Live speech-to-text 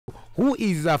who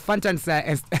is Fantan's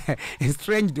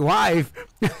estranged wife.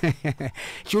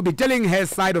 She'll be telling her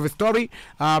side of the story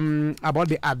about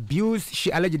the abuse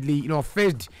she allegedly,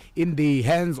 faced in the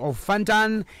hands of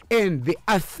Fantan and the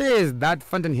affairs that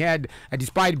Fantan had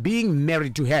despite being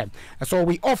married to her. So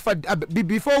we offered,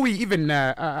 before we even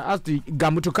asked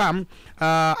Gamu to come,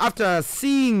 after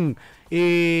seeing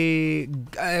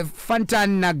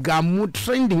Fantan Gamu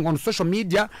trending on social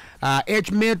media,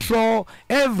 H Metro,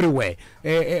 everywhere,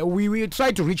 we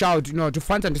tried to reach out, to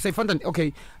Fantan to say, Fantan,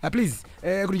 okay, please,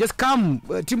 could you just come,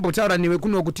 Timbo Taura niwe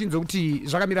kuno kutinzo kuti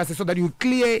Jagamirase, so that you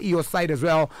clear your side as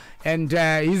well. And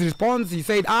his response, he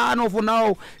said, no, for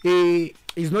now,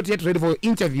 he's not yet ready for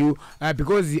interview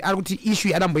because the issue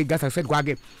Adambo Gasa said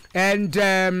kwake. And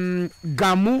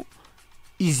Gamu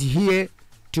is here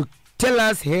to tell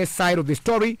us her side of the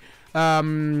story,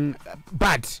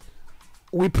 but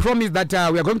we promise that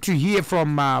we are going to hear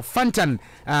from Fantan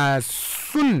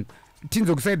soon.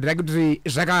 Tinzo said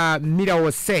Jaka Mira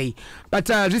was say, but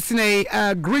listening,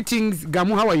 greetings,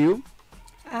 Gamu. How are you?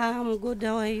 I'm good.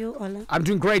 How are you, Ollah? I'm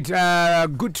doing great.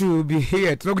 Good to be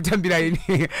here. It's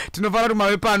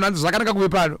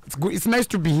nice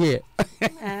to be here.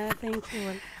 Thank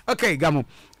you. Okay, Gamu.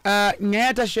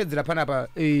 Nyata shedzera panapa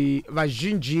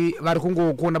vazhinji vari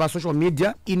kungokuona pa social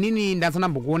media. Inini ndasana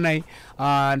mbokuona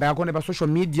ndakakuona pa social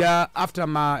media after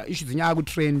ma issues nyaya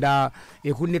kutrenda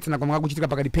kunetsana kwamanga kuchitika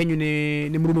pakati penyu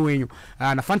nemurume wenyu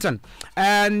na Fantan.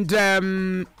 And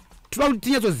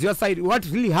tinyazoziva side what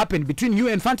really happened between you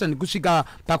and Fantan kusvika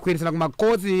pakuendesana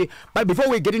kumakotsi. But before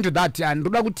we get into that,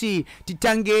 ndoda kuti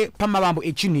titange pamavambo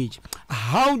echinhu ichi.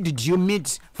 How did you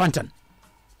meet Fantan?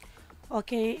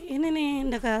 Okay, inini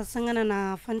ndakasangana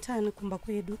na Fantan kumba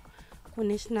kwedu ku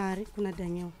nationary kuna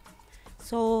Daniel.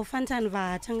 So Fantan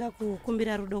vatanga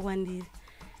kukumbira rudo kwandiri,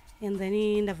 and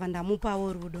then ndabva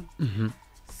ndamupawo rudo.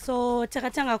 So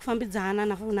takatanga kufambidzana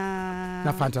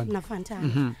na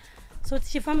Fantan. So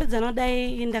tichifambidzana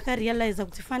dai ndakarealize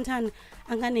kuti Fantan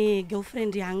angane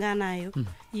girlfriend yanga nayo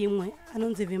imwe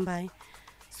anonzi Vimbai.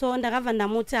 So ndakabva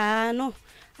ndamuti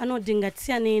anodinga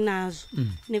tisiyane nazvo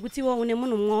nekuti iwe une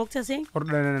munhu mumwe wakutase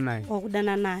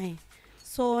wakudana naye.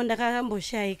 So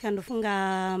ndakamboshaika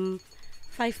ndofunga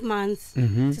 5 months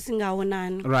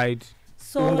tisingaonani. Right.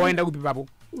 So ungoenda kupi papo?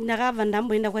 Ndakabva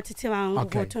ndamboenda kwatete vangu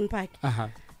Cotton Park.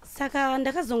 Saka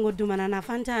ndakazongodhumana na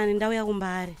Fantan ndauya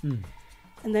kumbare.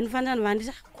 And then Fantan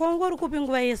vanditi kwangori kupi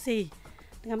nguva yese.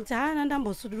 Ndikamati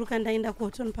ndambosuduruka ndaenda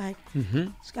Cotton Park.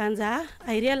 Skanza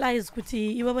I realize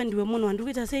kuti iwe ndiwe munhu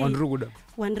wandikuita sei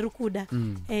wandirikuda.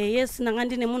 Yes nanga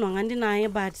ndine munhu wangandinaye,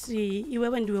 but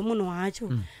iwe ndiwe munhu wacho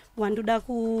wanduda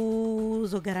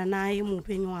kuzogara naye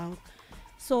muupenyu wangu.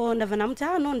 So ndabva ndamuti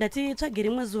ndati tsvagire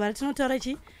rimwe zuva ratinotaura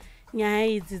nyaya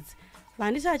idzidzi.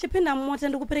 Vanditi achipinda mumota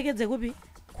ndikuperekedze kupi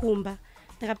kumba.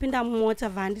 Ndakapinda mumota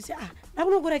vanditi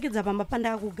ndakunokurakidza pamba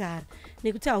pandakugara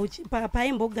nekuti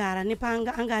paimbogara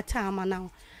nepanga angatama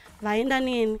nawo. Vaenda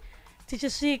neni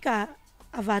tichisvika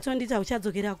vatonditi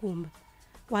uchadzokera kumba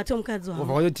watomukadzi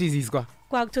wangu wakutotiziswa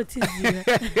kwakutotizira.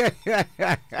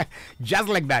 Just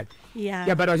like that.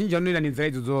 Yeah, but vazhinji vanoenda nenzira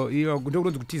idzodzo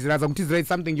ndokunonzi kutizira. Kutizira is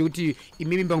something yekuti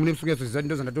imimi mba mune musunga zviziva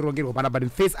ndo zvandatorongerwa pana, but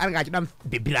face anenge achida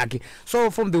bhebhi rake.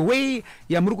 So from the way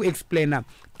yamuri kuexplaina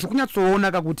tiri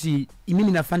kunyatsoona kakuti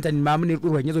imimi naFantan mamune rudo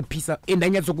rwanyatsopisha ende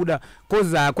anyatsokuda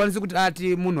cause hakwanisi kuti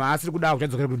ati munhu haasiri kuda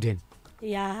uchadzokera kudheni.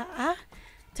 Yeah,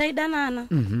 taidanana.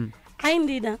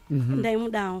 Aindida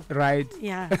ndaimudawo. Right.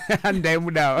 Yeah.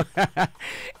 Ndaimudawo.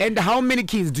 And how many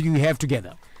kids do you have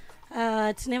together?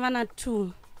 Tine vana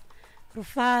 2.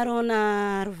 Rufaro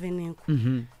na Ruveneko.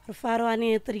 Rufaro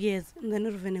ane 3 years and then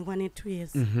Ruveneko ane 2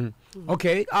 years.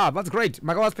 Okay, that's great.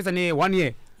 Makawa space ane 1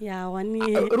 year. Yeah, 1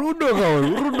 year. Rudo.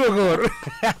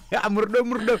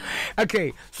 Murdo.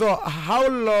 Okay, so how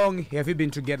long have you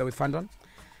been together with Fantan?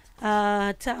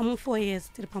 4 years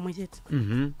tiri pamwe chete.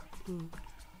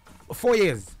 4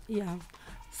 years. Yeah.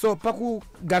 So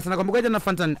pakugarisana kwambokaita na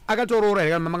Fantan akatoroora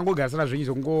here kana makangogarisana zvinyi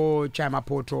kungochaya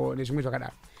mapoto nezvimwe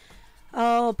zvakadaro?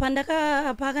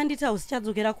 Pakandita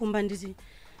usichadzokera kumba nditi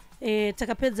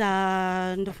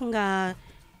takapedza ndofunga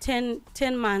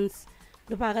 10 months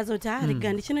ndopakazoti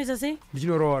rega ndichinoita sei?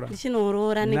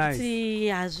 Ndichinooroora nekuti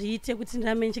hazviite kuti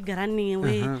ndirame ndichigara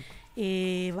newe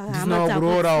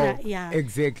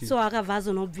exactly. So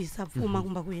akavazonobvisa pfuma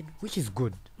kumba kwedu, which is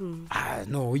good.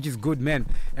 No, which is good, man.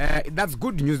 That's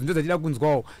good news.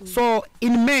 So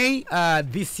in May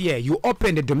this year, you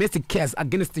opened a domestic case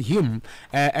against him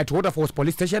at Waterfalls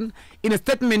Police Station. In a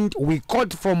statement we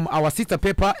caught from our sister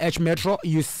paper, H Metro,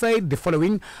 you said the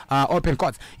following, open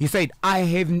court. You said, I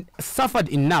have suffered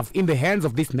enough in the hands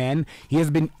of this man. He has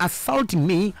been assaulting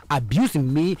me,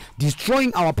 abusing me,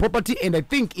 destroying our property, and I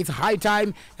think it's high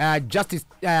time justice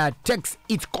takes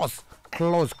its course.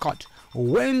 Close court.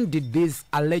 When did this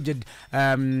alleged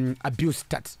abuse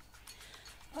start?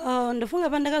 Ndofunga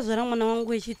pandakazvara mwana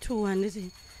wangu wechi2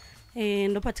 handiti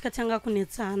ndopatikatanga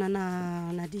kunetsana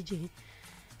na DJ.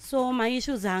 So my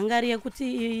issues anga ari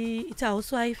ekuti it's a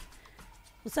housewife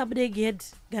usabude gate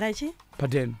garachi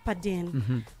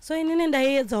paden. So inini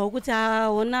ndaedzawo kuti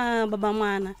aona baba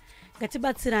mwana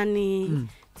ngatibatsirani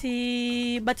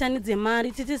tibatanidze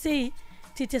mari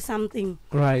tite something,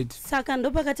 right? Saka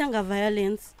ndopakatanga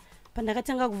violence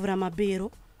pandakatanga kuvhura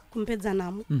mabhero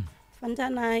kumpedzanamo.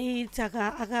 Fantan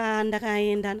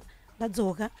ndakaenda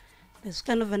ndadzoka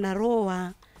ndasvika ndobva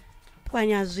ndarohwa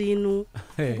pwanya zvinhu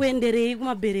kuenderei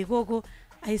kumabhero ikoko.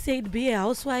 I said be a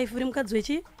housewife uri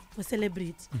mukadzi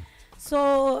wecelebrity.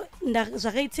 So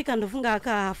zvakaitika ndofunga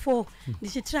aka 4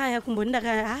 ndichitraya kumboni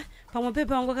pamwe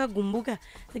pepe wangu akagumbuka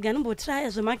rega ndimbotraya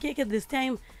zvemakeke this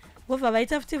time vobva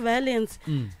vaita futi violence.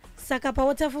 Saka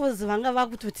paWaterfalls vanga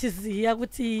vakutotiziya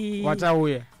kuti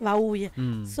vauya.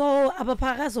 So apa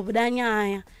pakazobuda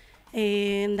nyaya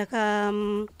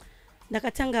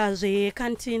ndakatanga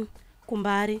zvecanteen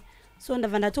kumbari. So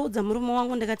ndabva ndatoudza murume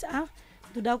wangu ndakati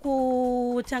ndoda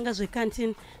kutanga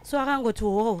zvecanteen. So akangoti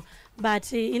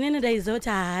but inini ndaiziva kuti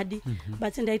haadi,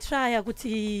 but ndaitraya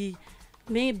kuti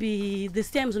maybe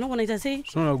this time zvinogona kuita sei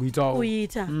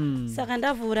kuita. Saka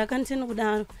ndavhura canteen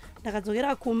kudaro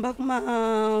ndakadzokera kumba kuma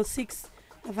 6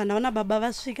 ndabva ndaona baba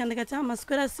vasvika ndikati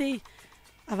maswera sei,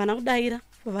 havana kudaira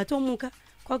vatomuka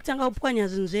kwakutanga kupwanya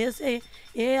zvinhu zvese.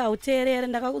 Hauteerere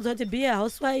ndakaudza kuti be a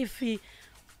housewife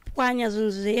pwanya zvinhu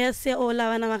zvese Ollah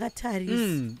vana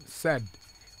vakatarisa. Sad.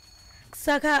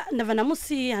 Saka ndabva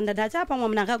ndamusiya ndadati pamwe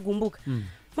munhu akagumbuka.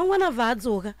 Mangwana bva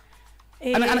adzoka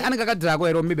anenge akadhakwa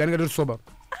ero maybe anenge tori sober.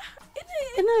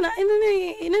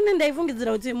 Inini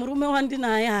ndaifungidzira kuti murume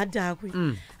wandinaye haadhakwi,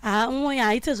 umwe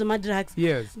haaite zvemadrugs,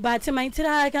 but maitiro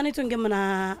ake anoitonge munhu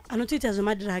anotoita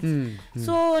zvemadrugs.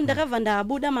 So ndakabva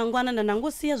ndabuda mangwana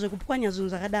ndandangosiya zvekupwanya zvinhu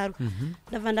zvakadaro.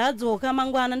 Ndabva ndadzoka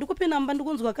mangwana ndikupinda mumba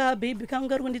ndikunzwa kabhebi kangu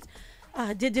kari kunditi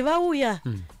dhedhe vauya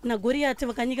naGoriati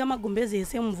vakanyika magumbezi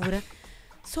ese mumvura.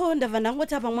 So ndabva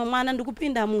ndangoti pamwe mwana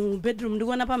ndikupinda mubedroom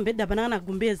ndikuona pamubhedha hapana kana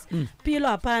gumbezi, pilo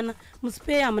hapana,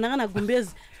 muspeya hamuna kana gumbezi,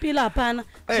 pilo hapana,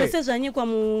 zvese zvanyikwa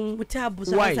mutabhu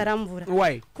zvakazara mvura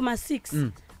kuma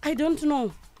 6. I don't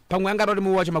know. Pamwe anga roti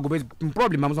muwache magumbezi,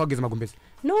 problem hamusa kugeza magumbezi?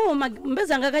 No,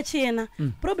 magumbezi anga akachena.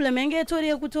 Problem yange itori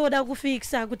yekutoda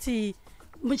kufixa kuti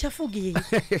muchafugei.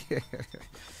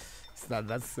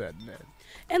 That's sad, man.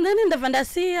 And then ndabva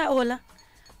ndasiya Ollah.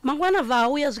 Mangwana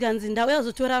vauya zvikanzi ndauya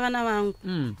zotora vana vangu,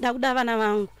 ndakuda vana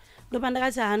vangu. Ndopa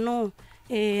ndakati no,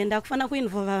 ndakufana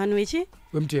kuinvolva vanhu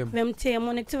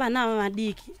vemutemo nekuti vana ava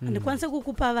vadiki handikwanise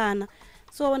kukupa vana.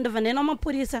 So ndabva ndaenda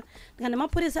mapurisa ndikati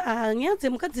mapurisa nyaya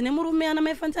dzemukadzi nemurume ana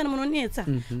mai Fantan munonetsa,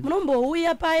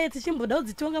 munombouya paye tichimboda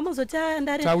kudzitonga muzoti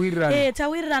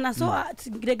tawirirana. So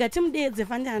rega timudeedze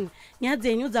Fantan, nyaya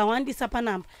dzenyu dzawandisa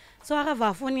panapa. So akabva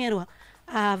afonerwa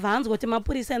vanzwa kuti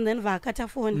mapurisa and then vakata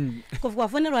foni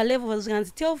kwafonerwa levels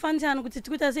zvikanzi tell Fantan kuti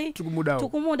tikuita sei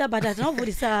tikumuda but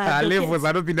hatinavhurisa levels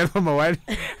anopinda pamawani.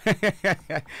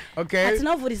 Okay,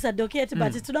 hatinavhurisa docket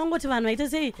but tinoda kungoti vanhu vaite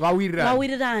sei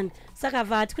vawirirane. Saka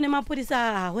vati kune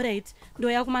mapurisa alright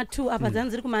ndoya kuma2 apa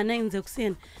dzanzi kuma 9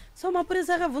 dzekuseni. So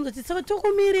mapurisa akabvunza kuti saka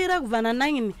tokumirira kubva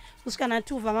na9 kusvika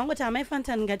na2 vamangoti amai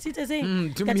Fantan ngatiite sei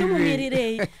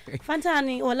ngatimumirirei.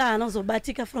 Fantan Ollah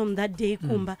anozobatika from that day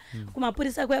kumba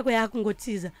kumapurisa kwako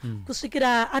yakungotiza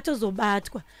kusvikira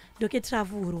atozobatwa doketi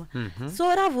ravhurwa.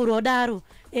 So ravhurwa daro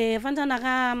Fantan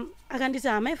akanditi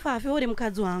amai Fafi uri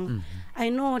mukadzi wangu, I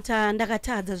know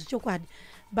ndakatadza zvichokwadi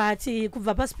but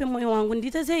kubva pasi pemwoyo wangu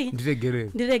ndiite sei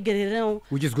ndiregererewo,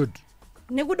 which is good.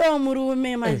 Nekudawo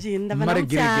murume manje ndabva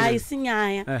ndamuti haisi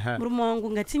nyaya murume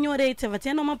wangu ngatinyorei teva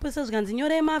tienda mapurisa zvikanzi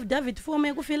nyorei maafidhavhit fomu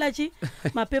ekufila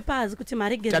mapepers kuti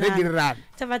maregererana.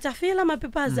 Tava tafila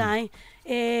mapepers hai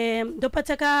ndopa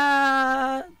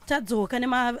tadzoka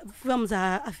nemafilms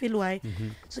afilwai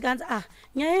zvikanzi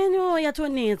nyaya yenyu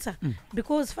yatonetsa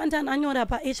because Fantan anyora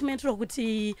paH Metro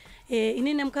kuti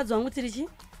inini nemukadzi wangu tirichi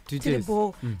tiri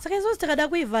bho saka izvozvo takada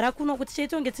kuivhara kuno kuti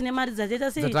chaitonge tine mari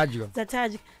dzachaita sei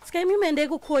dzatadya saka imi muendei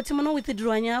kukoti muno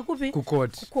withdraw nyaya kupi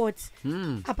kukoti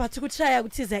apa tiri kutraya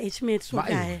kutiza hmetro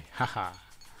gaya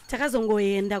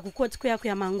takazongoenda kukoti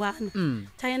kuya mangwana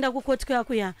taenda kukoti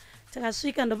kuya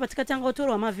takasvika ndopa tikatanga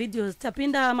kutorwa mavideos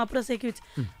tapinda maprosecute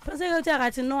prosecute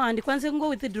akati no handikwanisi kungo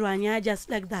withdraw nyaya just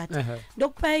like that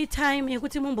ndokupai time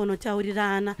yekuti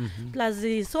mumbonotaurirana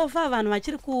plus so far vanhu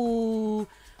vachiri kuti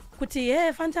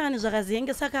Fantan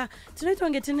zvakazenge saka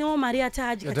tinoitonge tinewo mari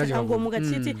yatadya takangomuka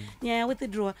tichiti nyaya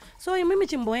withdraw so imimi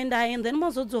chimboendai and then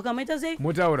mozodzoka moita sei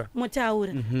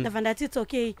motaura ndabva ndati it's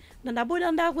okay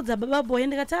ndabuda ndakudza baba boy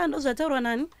ndikati ndozvataurwa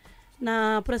nani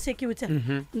naprosecutor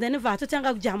then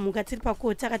vatotanga kujamuka tiri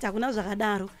pakoti akati hakuna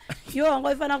zvakadaro iwo wanga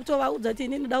waifana kutovaudza kuti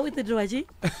ini ndoda withdraw chi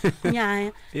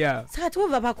nyaya saka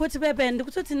tobva pakoti pepe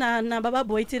ndikutoti nababa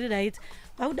boy tiri right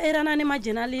vakudairana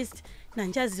nemajournalist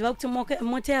nandichaziva kuti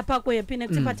mota yapako yepi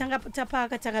nekuti patanga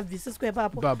tapaka takabvisiswa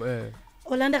ipapo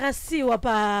Ollah ndakasiyiwa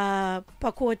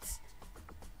pakoti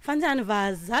Fantan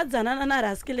vazadzana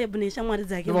naraskileb neshamwari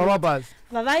dzake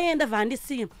vavaenda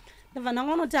vandisiya ndabva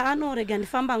ndangonoti anorega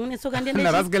ndifamba hangu netsoka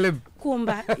ndiende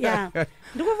kumba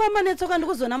ndikufamba netsoka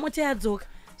ndikuzona mota yadzoka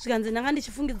zvikanzi ndanga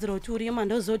ndichifungidzira kuti urima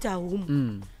ndozoti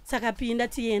hahumu saka pinda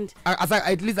tiende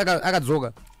at least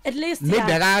akadzoka at least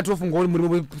maybe akatofunga kuti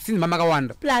muri sinzi mama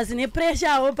akawanda plus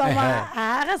nepressurewo pamwe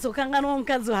akazokanganwa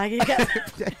mukadzi wake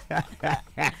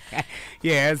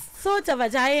yes so tabva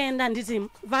taenda nditi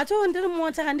vato ndiri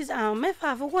mota kanditi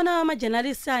mefafu kuona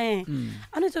majournalist aye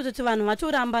anoita kuti vanhu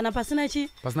vatorambana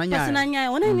pasina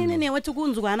nyaya ona inini newe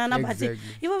tikunzwanana but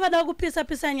ivo vada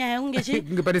kupisa nyaya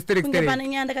kunge pane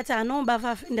nyaya ndakati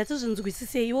anomba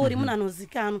ndatizvinzwisisei iwo uri munhu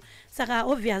anozikanwa saka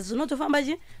obvious zvinotofamba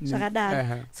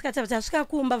zvakadaro saka tabva tasvika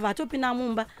kumba vatopinda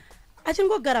mumba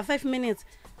achingogara 5 minutes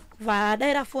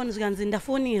vadaira foni zvikanzi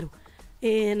ndafonirwa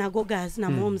nagogas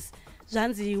namoms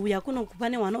zvanzi uya kunokupa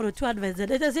ne1 or 2 advice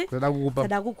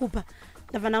dzada kukupa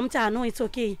ndabva ndamuti no it's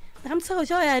okay ndakamutsa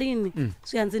uchauya rini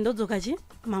zvikanzi ndodzoka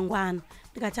mangwana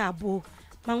ndikati abo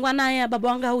mangwana aya baba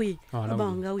wanga uyi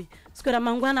sikwera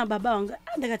mangwana baba wanga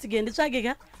ndakati ge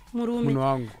nditsvage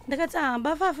murume ndakati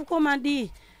bafafu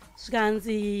komadi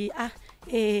zvikanzi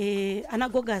ana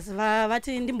gogas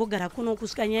vati ndimbogara kuno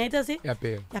kusvika nyaya ita se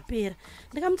yapera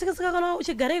ndikamutikasika kana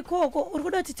uchigara ikoko uri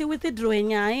kuda kuti tiwithdraw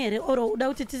nyaya here oro uda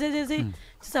kuti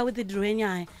tisa withdraw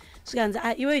nyaya zvikanzi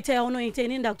iwe itai unoita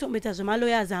ini ndakutomboita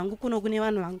zvemalawyers angu kuno kune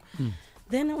vanhu vangu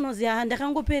then unoziva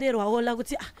ndakangopererwa Ollah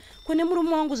kuti kune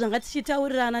murume wangu zvanga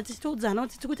tichitaurirana tichitoudzana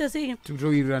kuti tikuita sei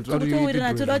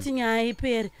tikutowirirana toda kuti nyaya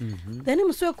ipere then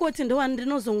musi wekoti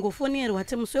ndowandinozongofonerwa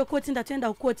ti musi wekoti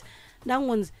ndatoenda kukoti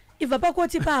ndangonzi ibva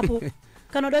pakoti papo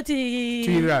kana uda kuti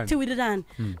tiwirirane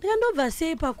ndikandobva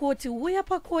sei pakoti uya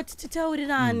pakoti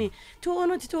titaurirane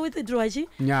tione kuti towithdraw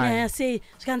nyaya sei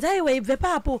zvikanzi aiwe ibve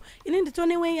papo ini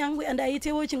nditonewe yangu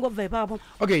andaitewo chingobva ipapo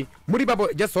okay muri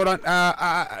papo just hold on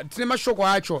tine mashoko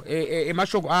acho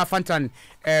mashoko Fantan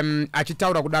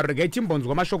achitaura kudaro regai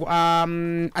timbonzwa mashoko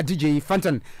DJ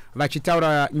Fantan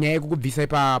vachitaura nyaya yekukubvisa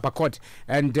pakoti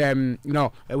and you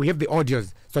know we have the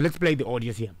audios so let's play the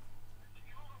audios here.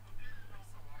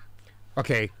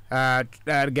 Okay,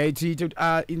 Gaiti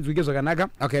inzwike zvakanaka.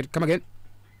 Okay, come again.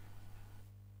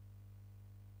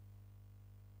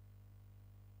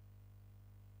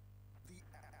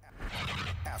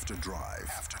 After drive.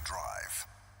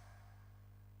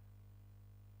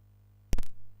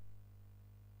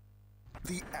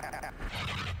 The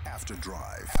after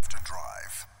drive.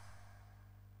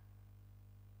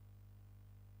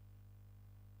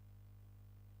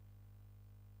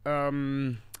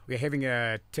 We're having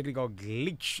a technical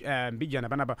glitch mbijana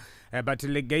panapa but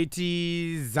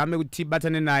legaiti zame kuti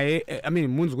batane naye I mean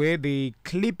munzwe the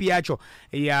clip yacho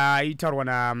yaitaurwa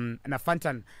na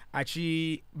Fantan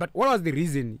but what was the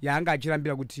reason yaanga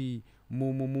achirambira kuti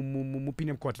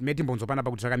mupine mukoti meti mbonzo panapa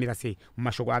kuti zvakamira sei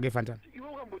mumashoko ake Fantan iwe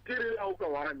ukamboteerera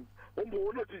ukawani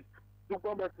umboona kuti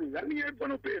tofamba sei hani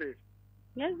yaifanopere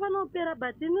yaifanopera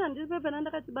but ini handiri pepena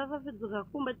ndakati bafafidzoka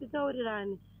kumba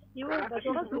titaurirane iwe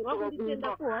batokazorwa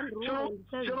kunditenda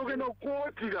kuhandruchanokuenda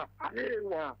kukotira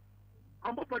aewa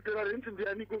ambopatera renti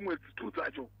ndiani kwemwedzi 2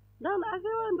 dzacho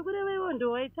asiwo ndikureva iwo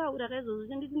ndowaitaura kaizvozvo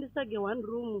chenditi ndisage 1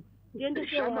 room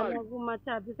ndiendesewana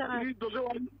kumatapi saka idzo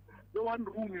ze1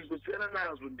 room izosiyana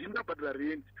nazvo ndindabhatira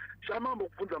renti shama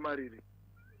ambokubvunza mariri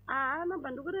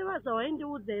namba ndikureva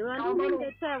zvawaindiudza iwe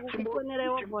andinendetaya kukufonera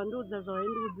iwe wabva wandiudza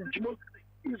zvawaindiudza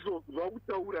izvo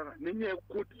zvakutaura nenyaya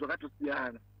yekukoti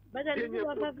zvakatosiyana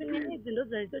bataapafiniidzi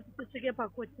ndodzaitoti tisvike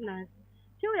pakoti nhasi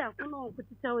chiuya kuno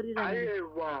kutitaurira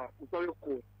aeva usauye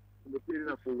kukoti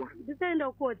undoperera for 1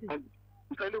 ndisaenda kukoti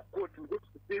usaende kukoti ndikoti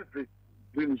kuseze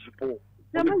zvinhu zvipo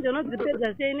samanje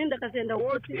unodzipedza sei ini ndakasenda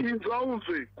koti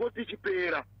inzwaunzwe koti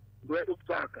ichipera ndoyada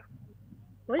kutsvaga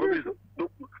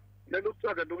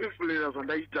ndokutsvaga ndokuifulera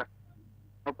zvandaita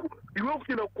iwe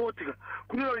kuchenda kukoti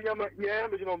kune nyaya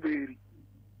yambe china mberi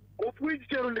kofuichi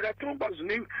chero ndikatongwa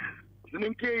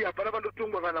zvinengei hapana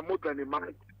pandotongwa kana more than a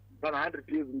month kana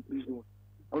 100 years in prison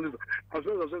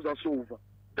hazvinhu zvazvo zvasova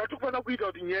tatofanira kuita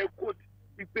kuti nyaya yekoti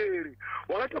ipere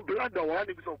wakatoblanda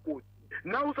wani kuisa kukoti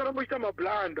now usaramboita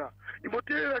mablanda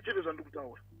imboteerera chete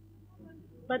zvandikutaura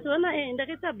but ona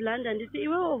ndakaita blanda nditi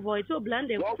iwe ovha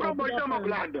itoblanda wakuramboita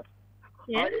mablanda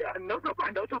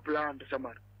ndautoblanda utoblanda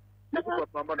shamari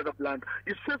ndakupamba ndakablanda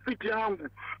isefiti yangu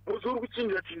uzi uri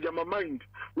kuchinja mamind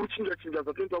uri kuchinja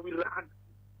zvatoitawirirana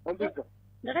wambisa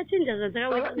ndakachinja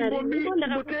zvadzakawaa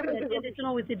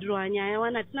tino withdraw nyaya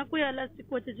wana hatina kuya last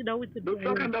court tichida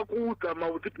withdraw ndakuudza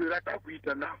mawithdraw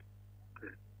atakuita navo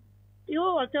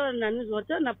iwo wataura nani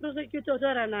wataura naprosecutor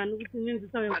wataura nani kuti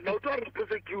ninzisawe utaura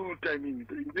naprosecutor inini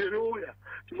nderoya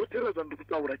tinoteera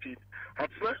zvandikutaura chete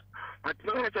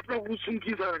hatina kana chatina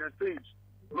kusungisa kana sei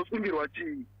unosungirwa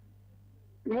chii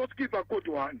inoskipa court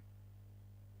one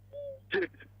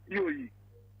chete iyoyi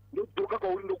ndodzoka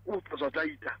kwauri ndokuudza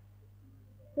zvataita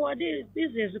wadi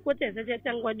izvezvi koti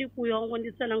hezachatanga wadi kuuya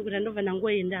wangonditsanangurira ndobva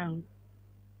ndangoenda hangu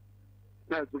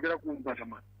nadzokera kumba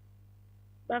tamani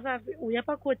baba uya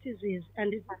pakoti izvezvi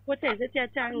handisi koti haisati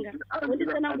yatanga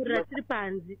wonditsanangurira tiri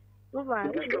panzi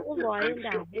ndobva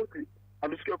waenda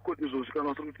handisvika koti izvozvi kana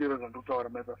usiri kuteera zvandotaura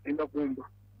maisa enda kumba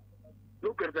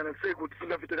ndogarisana sei kuti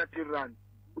tingafe takateererani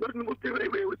udati ndingoteerera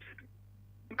iwewe chete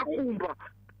enda kumba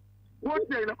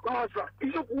koti haina basa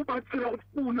ichokubatsira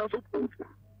kupfuna zoputsa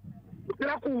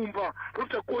kutera kumba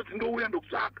kuti koti ndouya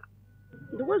ndokutsvaga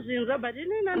ndikuzvinzwa but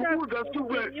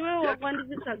iwe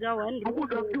wakwandisitsvaga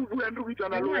ndikuudza siuya ndikuita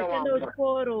naloya wangu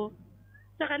chikoro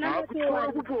saka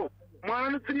nangotora kupo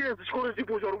mwana ne3 chikoro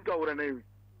chipo chauri kutaura naiwe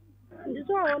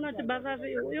ndisowaona kuti baba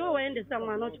iwe waendesa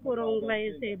mwana wechikoro nguva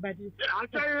yese but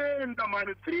achaenda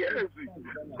mani 3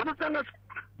 anotanga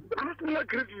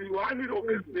grade 1 iro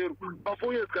grade 0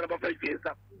 pa4 years kana pa5 years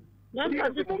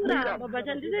ndazvazikuramba but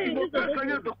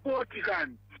handizokoti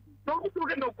kani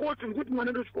ndokutokuenda kukoti ngekuti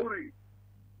mwana ndochikorei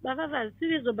baba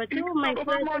vasirizo but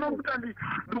mwana kuti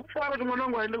ndikufara kuti mwana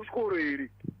wangu aende kuchikoro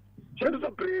here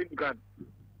shandisa brain kani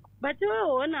but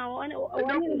iweona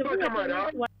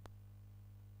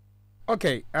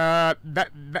Okay, that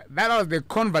was the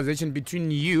conversation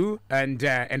between you and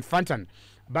Fantan.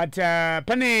 But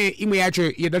pane imwe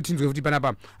yacho yeda tinzwe kuti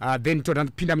panapa then toda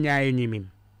pinda mnyaya yenyu mimi.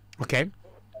 Okay?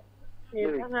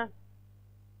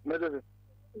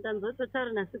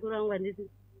 ndanzototaura nasekuru wangu anditi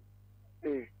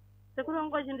sekuru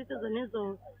wangu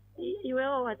achinditozonizo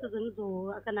iwewo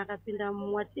watozonizo kana akapinda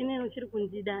watini uchiri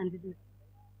kundida anditi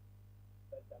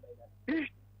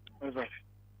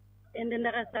ende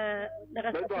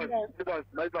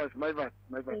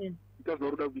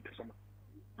ndakasazoruda kuita sama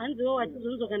hanziwo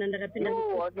watizonizo kana ndakapinda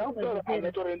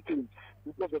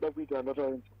ndatozoda kuita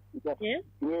anotora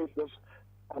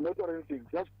anything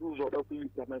just do zvoda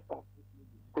kuita myself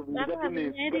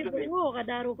iwe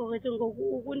wakadaro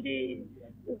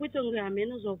ukuitonge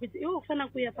hameno zvakuti iwe kufana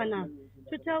kuya panapa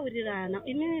totaurirana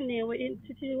inini newe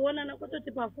tichionana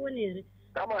kwatoti pafoni here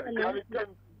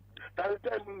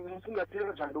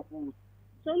musingateera zvandokuuza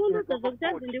so unondoza zvokuti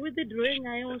adzi ndiwithdraw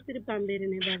nyaya usiri pamberi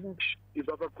nebaba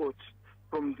ibaba court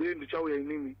from there ndichauya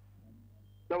inini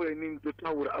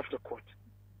totaura after court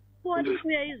kuwati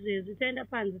kuya izvezvi taenda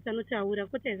panzi tanotaura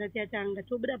kwoti haisati yatanga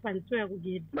tobuda panzi toya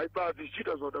kugedhi maipazi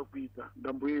ichiita zvauda kuita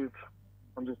ndamboedza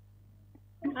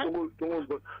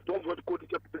tonzwa kuti koti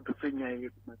chapedza senyaya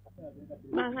yedu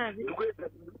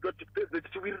tipedze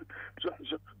tichiwiri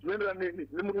zvinoenderana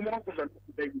nemurume wako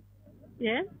zvandikuda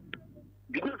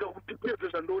ndikuedza kuti tipedze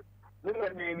zvandoti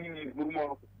nenganeni murume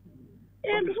wako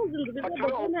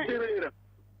ndikuterera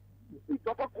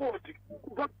ibva pakoti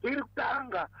kubva kubveri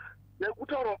kutanga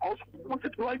yakutaura hausi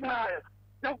kukonsetrwa nyaya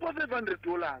yakupa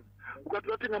 $500 ukati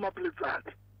watenga maplets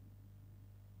ake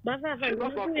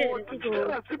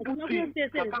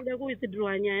basaakuda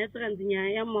kuwithdraw nyaya sakanzi nyaya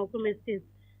yamumaoko mestates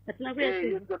hatina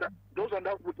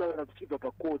ndozvandakutaura tichibva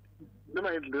pakoti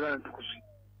nemaenderana ndikuzvita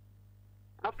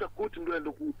after court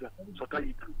ndoyandokuita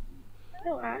zvakaita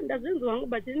ndazvinzwa wangu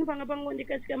but inopanga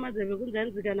pangondikasika mazeve kunzi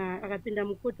hanzi kana akapinda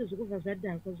mukoti zvikubva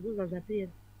zvadhakwa zvikubva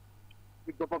zvapera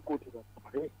ibva pakoti.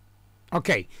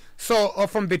 Okay, so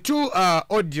from the two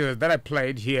audios that I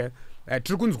played here,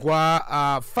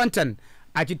 tirikunzwa Fantan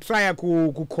achitraya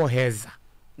kukoheza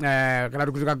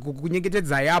kana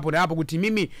kunyengetedza yapo neapo kuti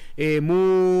mimi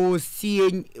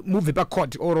musiye mubve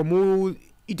pacourt or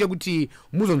ite kuti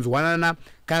muzonzwanana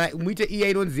kana muite iya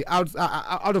inonzi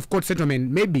out of court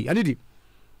settlement maybe anditi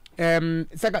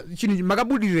saka chinhu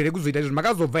makabudirira here kuzoita izvo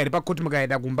makazobva here pakoti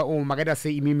mukaenda kumba o makaita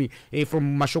sei imimi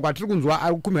from mashoko atiri kunzwa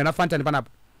ari kukumbirwa naFantan panapo?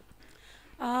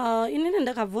 Inini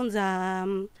ndakabvunza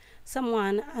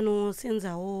someone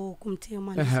anosenzawo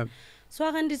kumutemo so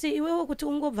akanditi iwewe kuti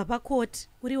ungobva pakoti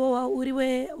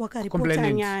uriwe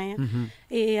wakaripota nyaya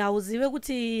hauzive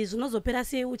kuti zvinozopera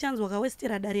sei uchanzi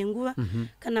wakawestera dare nguva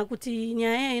kana kuti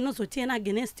nyaya inozotena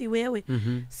against iwewe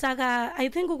saka I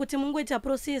think kuti mungoita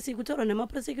process kutaura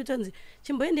nemaprosecutors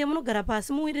chimboendei munogara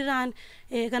pasi muwirirane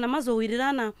kana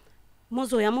mazowirirana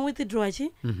mozoya muwithdraw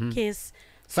case.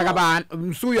 Saka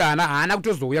msuyo haana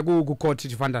kutozouya kukoti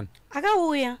chiFantan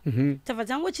akauya tabva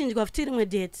dzangochinjwa futi rimwe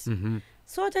date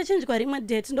so tachinjwa rimwe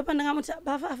date ndopandingamuti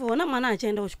bafaona mwana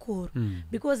achaenda kuchikoro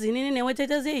because inini newe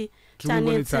taita sei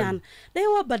tanetsana dai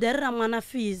wabhadharira mwana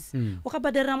fees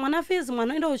wakabhadharira mwana fees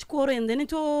mwana oenda kuchikoro and then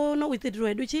tono withdraw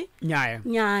edu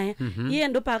nyaya iye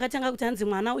ndopaakatanga kuti hanzi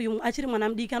mwana uyu achiri mwana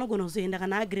mudiki anogona kuzoenda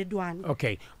kana agrade 1.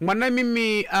 Okay, mwana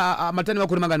mimi matani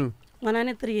makore mangano? Mwana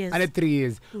ane 3 years. Ane 3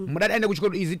 years. Mudada aenda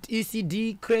kuchikoro, is it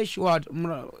ECD crash what?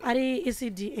 Ari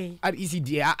ECDA. Ari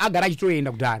ECDA agara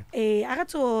achitoenda kudara.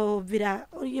 Akatobvira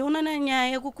yonana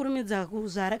nyaya yekukurumidza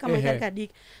kuzvara kama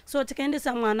kadiki. So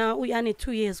tikaendesa mwana uyu ane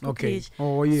 2 years ku crash.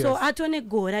 Oh, yes. So atone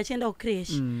gore achienda ku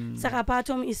crash. Saka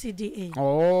patom ECDA.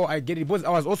 Oh, I get it. Because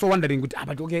I was also wondering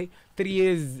but okay, 3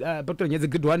 years but it's a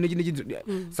good one.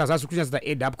 Sasa sikunyasa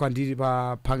add up kwandiri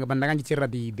pa pandangandichera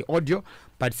the audio,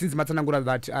 but since matsanangura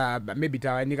that maybe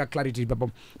nika clarity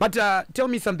but tell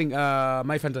me something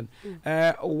my Fantan,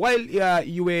 while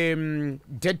you were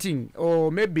dating, or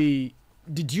maybe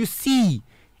did you see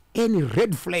any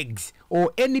red flags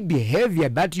or any behavior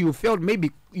that you felt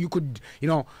maybe you could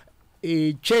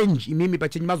change imimi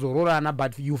pachenji mazororana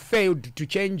but you failed to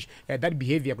change that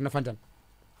behavior kuna Fantan?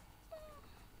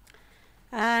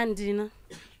 Ndina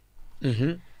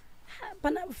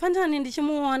Fantan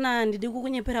ndichimuona ndidi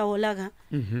kukunyepera Ollah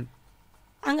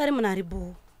angari munhu ari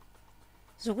bho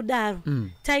zvokudaro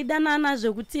taidanana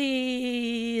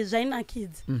zvekuti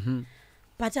zvainakidza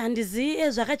but handizivi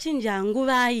zvakachinja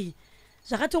nguvai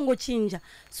zvakatongochinja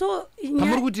so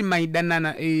pamuri kuti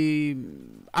maidanana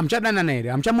amuchadanana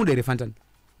here amuchamuda here Fantan?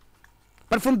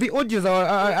 But from the audios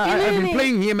I've been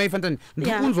playing here, my Fantan,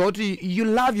 you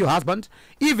love your husband,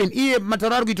 even here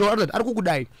matararu that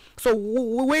arikukudai. So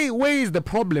where is the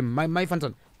problem, my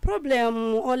Fantan?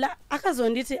 Problem Ollah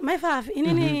akazonditi my fav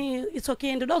inini it's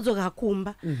okay ndodzoka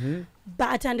kumba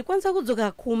but andikwanisa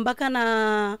kudzoka kumba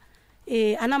kana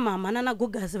ana mama nana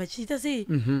gogazi vachiita sei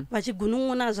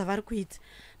vachigunun'una zvavari kuita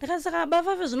ndakasaka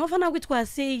bafafe zvinofana kuitwa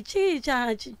sei chii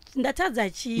ndatadza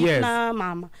chii na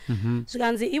mama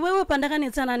zvikanzi iwewe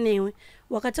pandakanetsana newe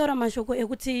wakataura mashoko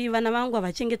ekuti vana vangu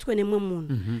havachengetwe nemwe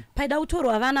munhu paida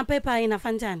kutorwa vana paipaina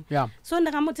Fantan so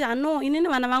ndakamuti no inini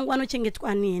vana vangu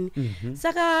vanochengetwa neni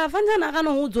saka Fantan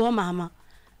akanoudzawo mama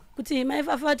kuti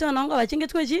maifafa vati vana vangu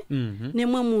havachengetwe chi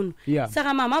nemwe munhu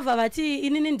saka mama vavati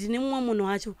inini ndine mumwe munhu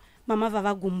wacho mama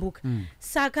vavagumbuka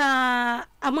saka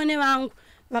amwene vangu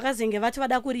vakazenge vati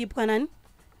vada kuripwa nani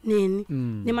neni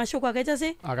nemashoko akaita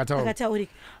sei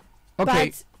akataurika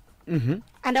but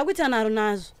andakuita naro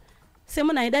nazvo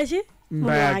semunhu aida chi munhu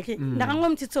wake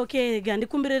ndakangomutsi tsokega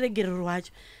ndikumbire regerero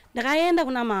rwacho ndakaenda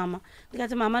kuna mama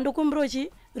ndikati mama ndokumbiro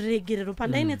chi regerero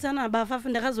pandainetsana bafafu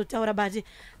ndakazotaura but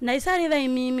ndaisareva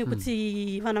imimi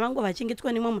kuti vana vangu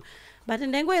vachengetwa nemwe munhu but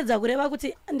ndaingoedza kureva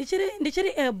kuti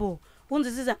ndichiri able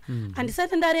unzwisisa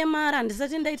handisati ndaremara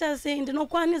handisati ndaita sei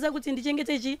ndinokwanisa kuti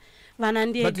ndichengete chi vana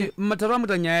ndege but mataura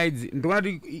muta nyaya idzi ndinoona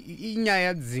kuti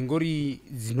inyaya dzingori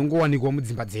dzinongowanikwa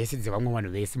mudzimba dzese dzevamwe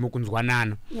vanhu vese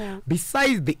mukunzwanana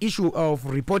besides the issue of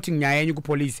reporting nyaya yenyu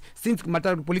kupolice since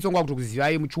police vangu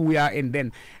vakutokuzivai muchiuya and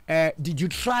then did you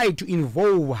try to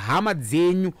involve hama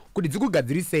dzenyu kuti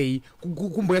dzikugadzirisei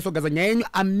kumboya sogaza nyaya yenyu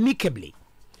amicably?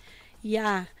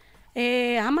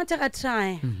 Hama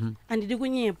takatry handidi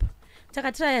kunyepa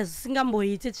takatraya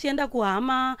zvisingamboiti tichienda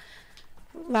kuhama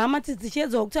vahama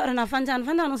tichiedzwa kutaura naFantan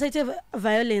unosaite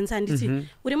violence handiti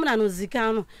uri munhu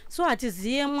anozikanwa so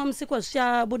hatiziye mumwe musikwa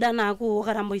zvichabuda nako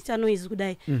wakaramboita noise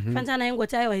kudai Fantan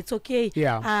aingoti aiwa it's okay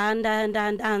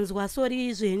ndanzwa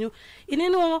sori zvenyu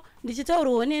ininiwo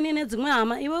ndichitaurwawo neni nedzimwe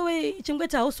hama iwewe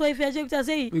chingweta housewife yacho ikuita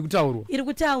sei iri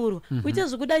kutaurwa uite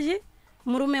zvikuda chi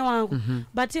murume wangu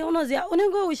but unoziya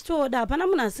unenge uchitoda hapana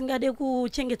munhu asingade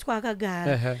kuchengetwa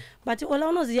akagara but Ollah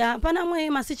unoziya pana mwe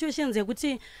masituations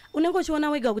ekuti unenge uchiona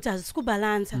wega kuti hazisi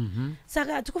kubalansa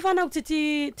saka tikufana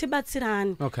kuti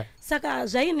tibatsirane saka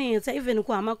zvainetsa even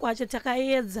kuhama kwacho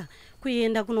takaedza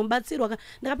kuenda kunobatsirwa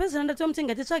ndakapedzisira ndatomti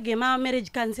ngatitsvage marriage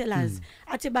counselors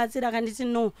atibatsira akanditi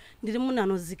no ndiri munhu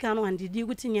anozikanwa handidi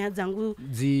kuti nyaya dzangu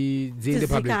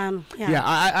dzizikanwa.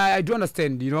 I do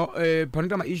understand, you know,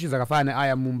 panoita ma-issues akafana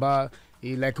aya mumba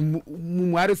like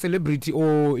mumwe celebrity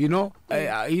or you know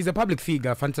he's a public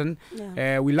figure, Fantan.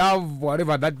 We love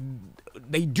whatever that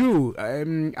they do,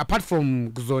 apart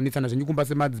from kuzonetsana zvenyukumba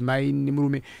semadzimai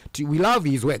nemurume, we love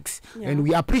his works and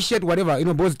we appreciate whatever, you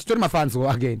know, because titori mafans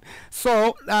again.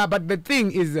 So but the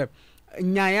thing is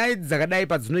nyaya dzakadai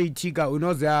padzinoitika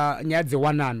unoziva nyaya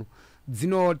dzewanano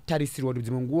dzinotarisirwa kuti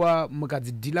dzimwe nguva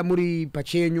mukadzidhila muri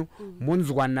pachenyu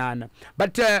monzwanana,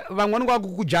 but vamwe vanonga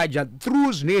vakukujaja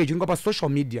through zvinenge zvinonga pasocial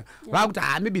media vakuti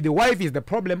maybe the wife is the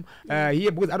problem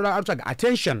here because anotsvaga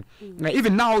attention.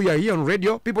 Even now you are here on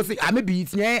radio, people say maybe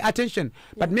it's nyaya attention,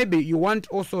 but maybe you want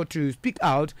also to speak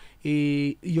out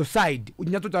your side,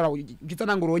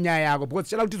 uchitsanangurawo nyaya yako because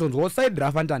tichada kuti tizonzwawo side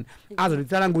raFantan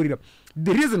azotitsanangurira.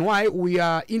 The reason why we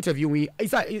are interviewing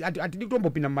atidi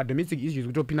kutombopinda mumadomestic issues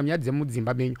kutopinda munyaya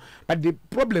dzemudzimba menyu, but the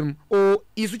problem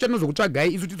isu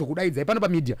chatinozokutsvagai isu tizokudaidzai pano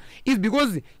pamedia is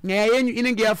because nyaya yenyu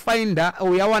inenge yafinda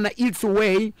or yawana its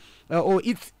way or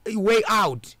its way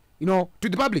out, you know, to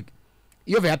the public.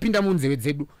 Yobva yapinda munzeve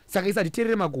dzedu, saka isati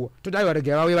terere makuwa toti aiwa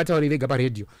rega vauye vataure vega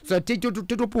paredio, so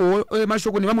totopuwo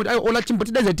mashoko nevamwe kuti Ollah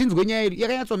chimbotidaidza tinzwe nyaya iri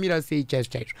yakanyatsomira sei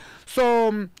chaizvo.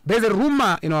 So there's a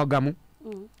rumor in our gamu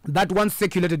that once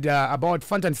circulated about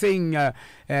Fantan saying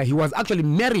he was actually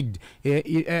married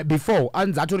before,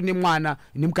 and atori nemwana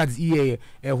nemukadzi iyeye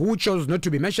who chose not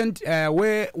to be mentioned.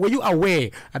 Were you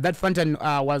aware that Fantan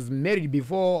was married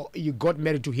before you got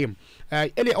married to him?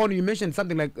 Earlier on you mentioned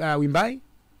something like Wimbai,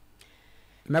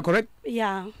 am I correct?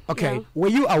 Yeah. Okay. Yeah. Were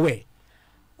you aware?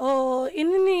 Oh,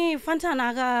 inini Fantan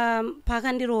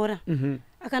pakandirora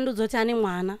akandodzoti ane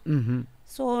mwana,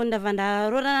 so ndabva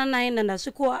ndarorana naye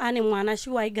ndasvikowa ane mwana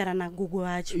shiwa aigara nagugu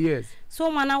vacho. Yes.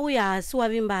 So mwana uyu haasi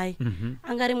wavimbai,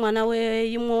 angari mwana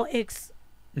weimwe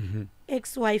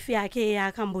ex wife yake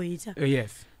yaakamboita.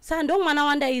 Yes. Saka ndo mwana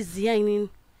wandaiziya inini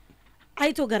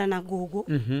aitogara nagogo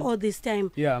all this time.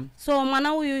 Yeah. So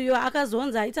mwana uyuyo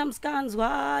akazonza aita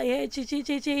musikanzwa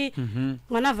chichi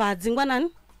mwana vadzingwa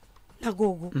nani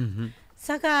nagogo.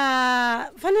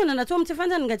 Saka Fantan ndatomti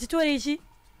Fantan ngatitori ichi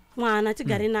mwana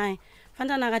tigare naye.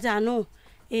 Fantan akati ano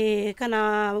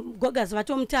kana gogazi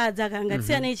vatomutadza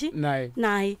kangatisiyana ichi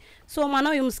naye. So mwana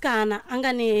uyu musikana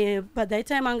angane by that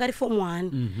time angari form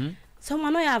 1. So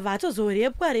mwana uyu abva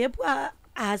atozorepwa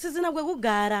asisina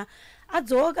kwekugara,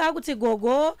 adzoka kuti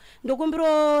gogo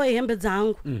ndokumbiro hembe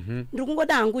dzangu ndiri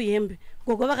kungoda hangu hembe.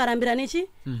 Gogo vakarambira nechi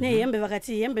nehembe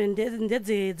vakati hembe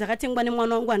ndedze dzakatengwa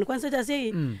nemwana wangu handikwanisa kuita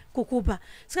sei kukupa.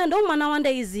 Saka ndo mwana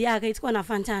wandaiziya akaitwa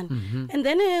naFantan. And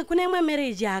then kune imwe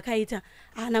marriage yaakaita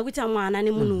haana kuita mwana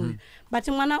nemunhu uyu, but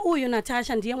mwana uyu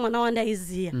Natasha ndiye mwana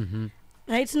wandaiziya.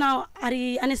 Right now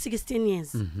ane 16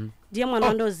 years ndiye mwana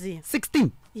wandoziya. 16?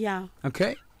 Yeah.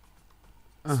 Okay.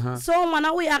 So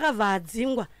mwana uyu akabva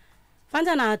adzingwa,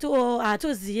 Fantan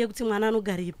haatoziye kuti mwana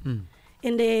anogaripo,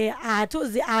 ende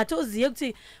haatoziye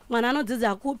kuti mwana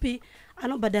anodzidza kupi,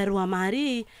 anobhadharirwa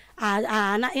mari,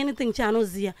 haana anything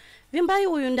chaanoziya. Vimbai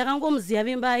uyu ndakangomuziya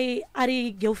Vimbai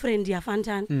ari girlfriend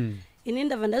yaFantan. Ini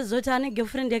ndabva ndazizoti ane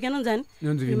girlfriend yake anonzani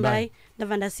Vimbai,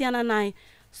 ndabva ndasiyana naye.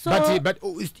 So, but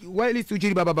while it's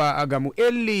uchiri baba agamu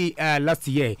early last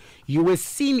year you were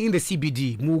seen in the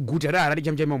CBD mugutara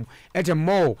at a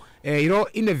mall, you know,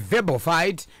 in a verbal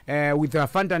fight with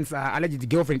Fantan's alleged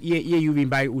girlfriend you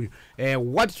Vimbai.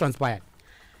 What transpired?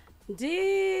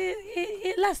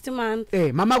 Last month.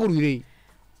 Mama kurire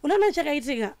unaona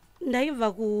chakaitika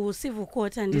ndaibva ku civil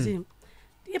court anditi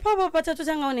ipapo patatu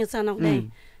tangaonetsana kudai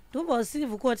ndobva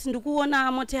civil court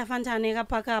ndikuona mota yaFantan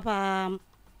yakapaka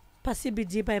pa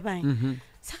CBD pai.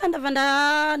 Saka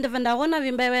ndabva ndaona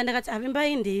Vimbai vaya ndakati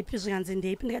Vimbai ndeipi zvikanzi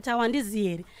ndeipi, ndikati awandiziyi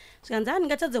here zvikanzi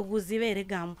ndingatadza kukuziva here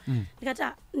gamu. Ndikati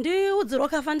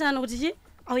ndiudziroka Fantan kuti chi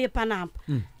auye panapa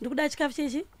ndikuda chikafu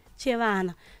chechi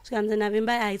chevana zvikanzi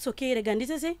naVimbai it's okay rega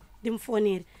nditese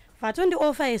ndimufonere.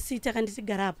 Vatondioffer esiti akanditi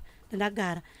gara apa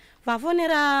ndagara.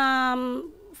 Vafonera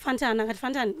Fantan akati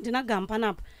Fantan ndinagama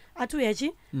panapa atuya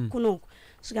chi kunoko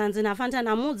zvikanzi naFantan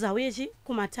amudza auye chi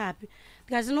kumatapi.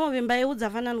 Ndikati no Vimbai udza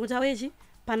Fantan kuti auye chi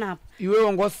panapa. Iwe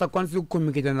wanga usakwanisi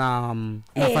kucommunicate na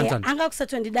Fantan? Anga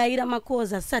kusatondidayira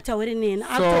makoza asataure neni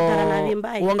akutogara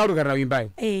naVimbai. Wanga kutogara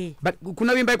naVimbai? But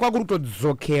kuna Vimbai kwakuri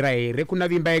kutodzokera here? Kuna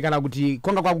Vimbai kana kuti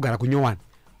kwanga kwakugara kunyowana?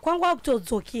 Kwanga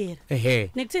kwakutodzokera.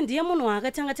 Nekuti ndiye munhu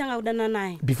waakatanga kudana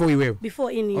naye before iwewe?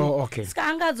 Before ini. Oh, okay. Saka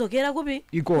anga adzokera kupi?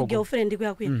 Girlfriend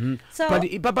kuya kuya. So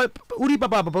uri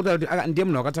papa ndiye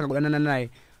munhu wakatanga kudana naye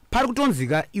pari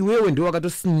kutonzika iwewe ndiwe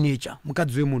wakatosnecha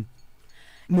mukadzi wemunhu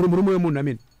murume wemunhu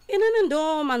amene inini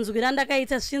ndo manzukira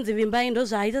ndakaita zvinzi vimbai ndo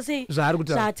zvaaita sei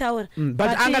zvaataura but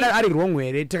angada ari wrong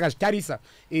here takazvitarisa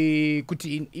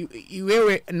kuti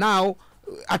iwewe now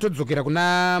atodzokera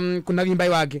kuna vimbai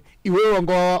wake iwewe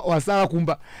wanga wasava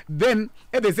kumba then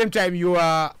at the same time you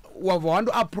are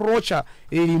wando approacha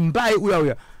vimbai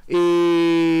uya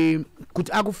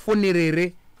kuti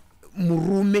akufonerere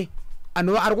murume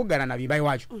anova ari kugara navimbai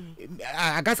wacho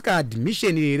akasika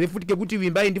admission here futi kekuti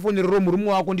vimbai ndifonerero murume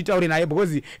wako nditaure naye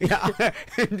because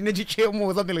ndine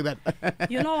chichemo something like that.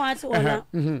 You know what Ollah,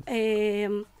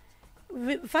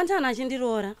 Fantan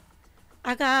achindiroora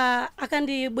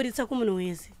akandiburitsa kumunhu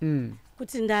wese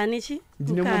kuti ndane chi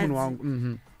ndine munhu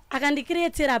wangu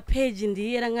akandikiretera page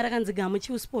ndiye ranga rakanzi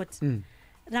Gamuchiu Sport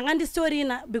ranga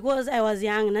ndistorina because I was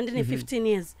young nandine 15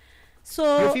 years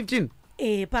so you're 15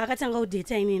 paakatanga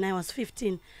kudheta inini I was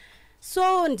 15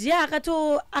 so ndiye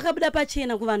akabuda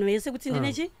pachena kuvanhu vese kuti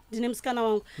ndine musikana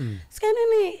wangu saka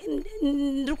inini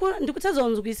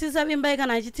ndikutadzonzwisisa vimbai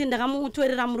kana achiti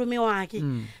ndakamutorera murume wake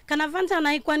kana Fantan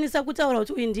aikwanisa kutaura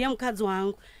kuti uyu ndiye mukadzi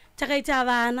wangu takaita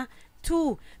vana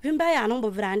 2 vimbai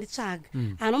anombobvira anditsvaga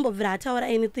anombobvira ataura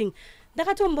anything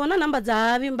ndakatomboona namba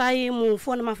dzavimbai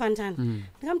mufoni maFantan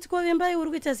ndikamuti ko vimbai uri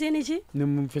kuita sei nechi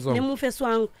nemufesi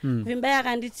wangu vimbai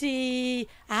akanditi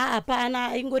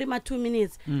hapana ingori ma 2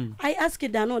 minutes I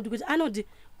asked Anodi kuti Anodi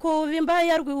ko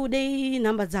vimbai ari kudei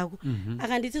namba dzako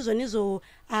akanditi zvonizvo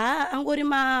angori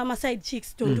ma side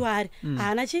chicks tondwari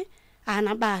haana chi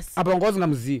haana basi apa wanga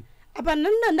usingamuzivi apa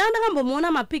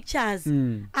ndakambomuona mapictures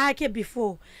ake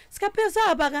before sikapesa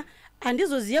apaka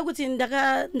handizoziva kuti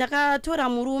ndakatora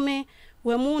murume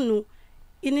wemunhu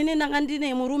inini ndanga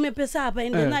ndine murume pesa apa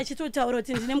ende achitotaura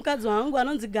kuti ndine mukadzi wangu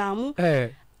anonzi Gamu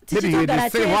tichitogara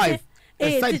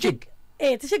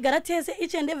tichigara tese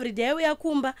each and every day uya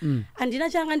kumba handina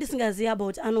changa ndisingaziva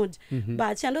about Anodi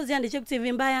but chandoziva ndechekuti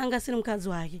vimbai anga siri mukadzi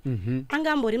wake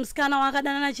angambori musikana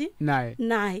wakadana nachi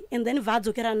naye and then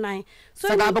vadzokera naye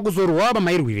saka apa kuzorwa apa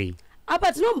mairwirei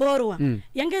apa tinomborwa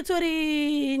yange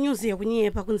tori news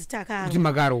yekunyepa kunzi takaro kuti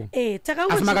makaro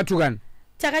asi makatukana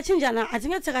takachinjana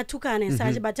hatingati takatukane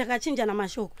sachi but takachinjana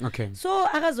mashoko so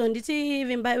akazonditi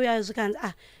vimbai uya zvikanzi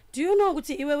do you know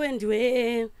kuti iwewe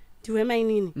ndiwe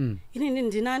mainini inini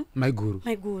ndinani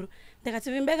maiguru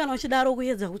ndakati vimbai kana uchidaro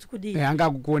kuedza kuti kudii anga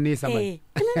kukuonesa inini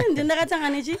ndindakatanga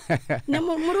nechi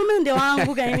murume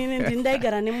ndewangu kainini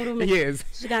ndindaigara nemurume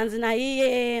zvikanzi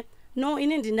naiye no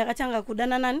ini ndindakatanga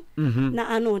kudana nani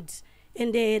naAnodi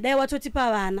ende dai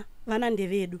watotipa vana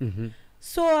ndevedu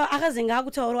so akazenga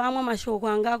akutaura amwe mashoko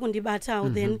anga akundibatawo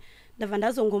then ndabva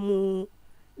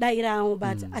ndazongomudairawo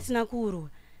but atina kurwa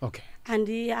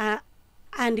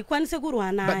handikwanise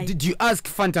kurwa naye. But did you ask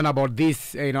Fantan about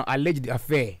this alleged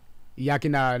affair yake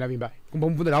na vimbai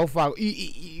kumbomubvunza how far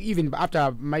even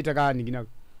after maitaka ninginako?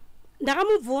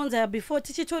 Ndakamubvunza before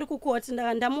tichitori kucourt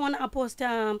ndamuona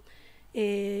aposta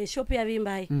shop ya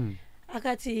vimbai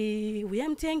akati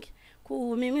uyamtengi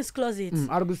ku Mimi's Closet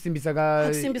ari kusimbisa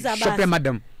shop ya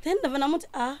madam then ndavana muti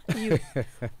you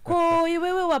ko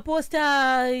iwewe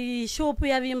waposta shop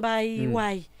ya vimbai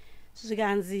why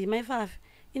zvikanzi my fafa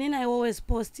inini I always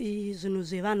post zvinhu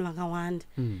zvevanhu vakawanda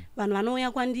vanhu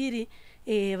vanouya kwandiri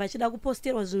vachida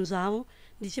kuposterwa zvinhu zvavo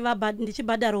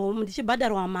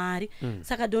ndichibhadharwa mari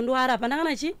saka dondowara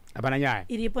hapana hapana nyaya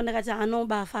iripo ndakati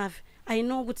hanoba fafa I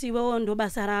know kuti iwewo ndo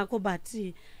basa rako but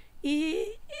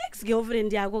ex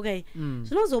girlfriend yako kai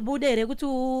zvinozobuda here kuti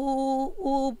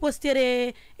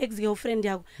upostere ex girlfriend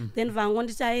yako then vangu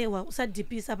nditi aiwa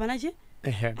usadhipisa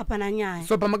hapana nyaya.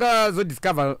 So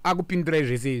pamakazodiscover akupindura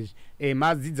zvese izvi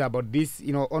madzidza about this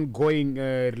ongoing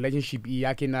relationship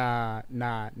yake na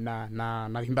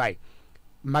vimbai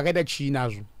makaita chii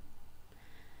nazvo?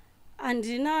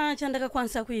 Handina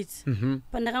chandakakwanisa kuita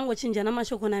pandakangochinjana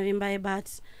mashoko navimbai but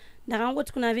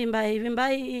ndakangoti kuna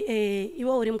vimbai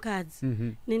iwe uri mukadzi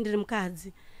nendiri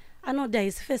mukadzi Anoda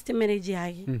is first marriage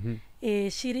yake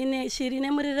shiri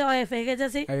nemurire wife yakaita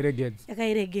sei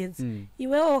yakairegedza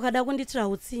iwewo wakada kunditira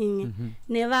utsinye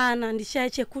nevana ndishaya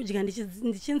chekudya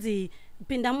ndichinzi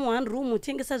pinda mu1 room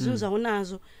utengesa zvinhu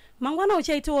zvaunazvo mangwana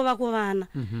uchaitawo vako vana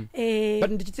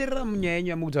but ndichiterera munyaya yenyu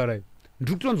yamukutaura iyo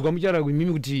ndiri kutonzwa muchitaura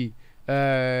kumimi kuti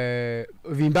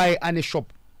vimbai ane shop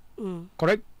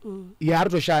correct yaari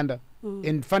toshanda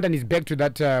and Fantan is back to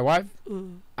that wife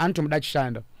anotomuda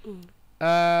chishanda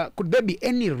could there be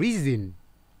any reason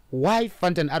why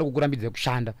Fantan ari kukurambidza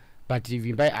kushanda but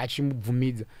vimbai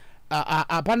achimubvumidza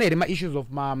hapana here ma-issues of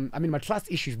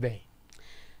ma-trust issues there?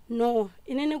 No,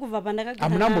 inini kubva pandakagara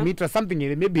hamunambomuitira something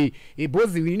here maybe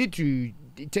because we need to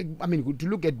I mean to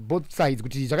look at both sides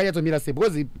kuti zvakanyatso sei,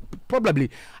 because probably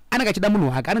anenge achida munhu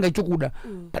wake, anenge achichokuda,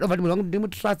 but over munhu wangu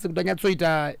ndimutrust kuti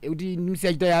anyatsoita kuti nimisi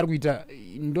achita yaari kuita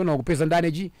ndona kupesa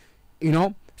ndanechi, you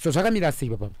know, so zvakamira sei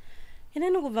papa?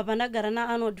 Inini kubva pandagara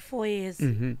naArnold 4 years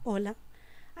Ollah,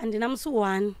 handina musi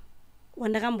 1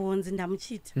 wandakambonzi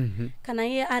ndamuchita kana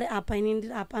iye ari apa ini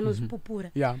ndiri apa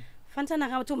anozvipupura. Fantan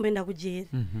akatomboenda kujeri,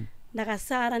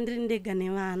 ndakasara ndiri ndega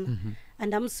nevana,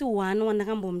 handamusi 1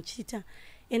 wandakambomuchita.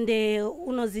 Ende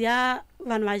unoziya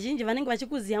vanhu vazhinji vanenge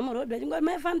vachikuziya murodhi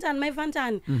vachingoti my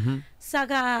Fantan.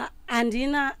 Saka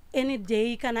handina any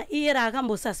day kana iye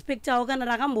raakambosuspectawo kana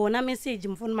rakamboona message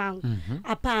mufoni mangu,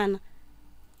 hapana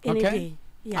any day.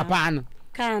 Hapana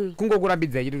kana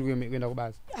kungokurambidza chiri kuenda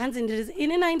kubasa. Hanzi ndiri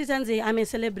ini nainditanzi I'm a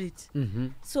celebrity,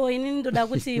 so ini ndoda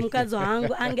kuti mukadzi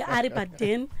wangu ange ari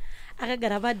padeni,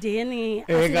 akagara padeni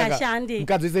asingashande.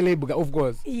 Mukadzi celeb, of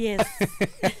course. Yes.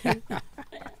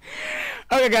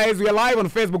 Okay, guys, we are live on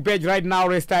Facebook page right now,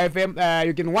 Resta FM.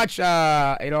 You can watch,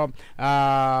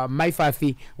 my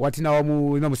Fafi, watina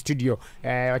mu studio.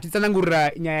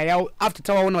 Wachitsanangura nyaya yao after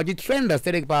tawaona wachitrenda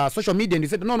stere pa social media, and they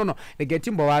said no, they get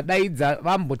timbo wadaidza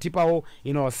vambotipawo,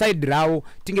 side rawo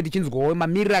tinge tichinzgowo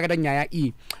mamira akata nyaya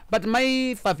iyi. But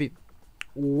my Fafi,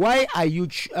 why are you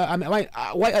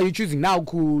why are you choosing now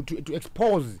to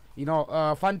expose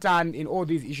Fantan in all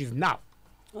these issues now?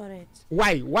 All right.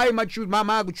 Why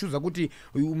mama choose kuti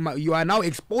you are now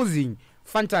exposing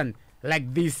Fantan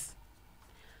like this?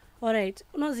 All right.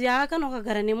 Unoziya kana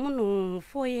ukagara nemunhu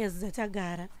 4 years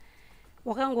dzatagara,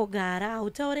 wakangogara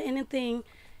hautauri anything.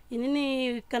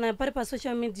 Inini kana pari pa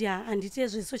social media handite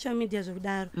social media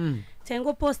zvekudaro,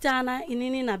 taingopostana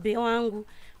inini nabe wangu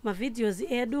mavideos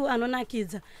edu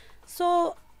anonakidza.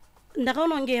 So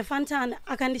ndakaona kunge Fantan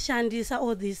akandishandisa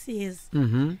all these years,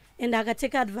 and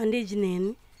akateka advantage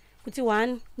neni kuti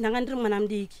 1 ndanga ndiri mwana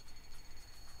mudiki,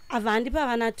 abva andipa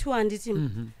vana 2 handiti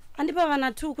andipa vana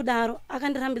 2 kudaro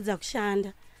akandirambidza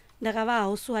kushanda, ndakava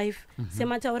housewife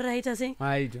semataurira aita sei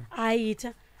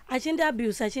aita,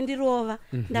 achindiabuse achindirova,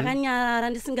 ndakanyarara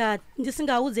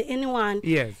ndisingaudze anyone,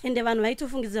 ende vanhu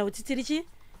vaitofungidzira kuti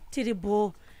tiri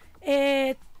bo.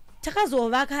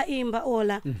 Takazovaka imba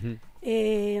Ollah,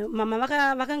 mama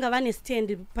vakanga vane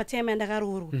stand patime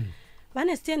yandakaroorwa,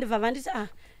 vane stand vavanditi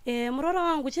murora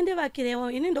wangu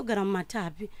chindivakirewo ini ndogara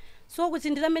mumatapi, so kuti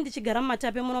ndirambe ndichigara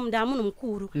mumatapi muno ndaa munhu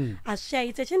mukuru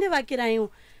ashaita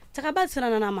chindivakiraiwo.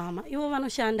 Takabatsirana namama, ivo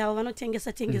vanoshandawo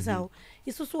vanotengesawo,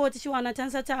 isusuwo tichiwana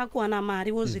tanisa taakuwana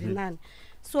mariwo zviri nani,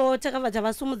 so takabva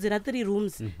tavasumudzira 3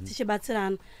 rooms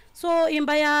tichibatsirana. So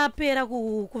imba yapera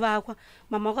kuvakwa,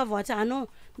 mama wakabva wati ano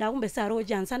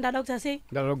ndakumbesarojha handisa ndada kuti sei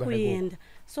kuenda,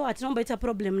 so hatinomboita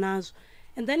problem nazvo.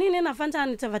 And then ine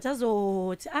naFantan tabva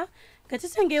tazoti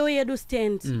ngatitengewo yedu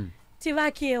stand,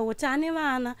 tivakewo taane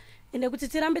vana, ende kuti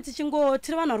tirambe tiri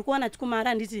vanhu vari kuwana tikumari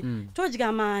handiti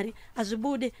todya mari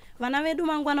hazvibude, vana vedu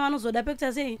mangwana vanozoda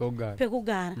pekuita sei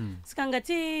pekugara. Saka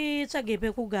ngatitsvage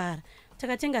pekugara,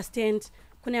 takatenga stand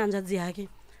kune hanzvadzi yake,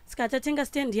 saka tatenga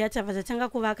stand iya tabva tatanga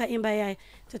kuvaka imba yayo,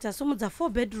 tatasumudza 4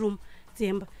 bedroom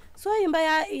dzemba. So imba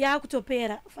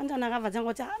yakutopera, Fantan akabva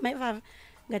tanga kuti my Fafi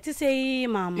ngatisei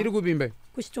mama iri kupimba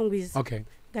kuchitungwizi,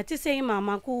 ngatisei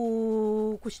mama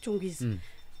kuchitungwizi.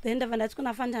 Then ndabva ndati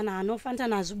kuna Fantan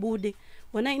Fantan hazvibude,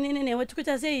 wona inini newe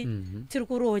tikuita sei tiri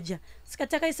kuroja, saka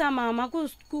takaisa mama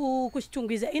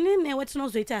kuchitungwiza, inini newe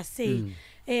tinozoita sei.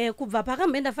 Kubva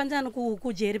pakamboenda Fantan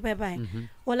kujeri paipai,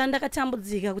 Ollah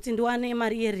ndakatambudzika kuti ndiwane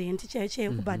mari yerenti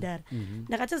chaiyo kubhadhara.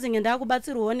 Ndakatazenge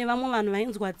ndakubatsirwawo nevamwe vanhu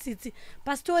vainzwa tsitsi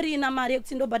pastori ina mari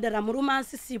yekuti ndobhadhara murume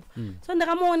asisipo. So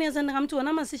ndakamuonesa ndakamuti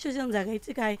wona masituations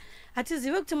akaitika aya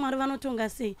hatizive kuti Mwari vanotonga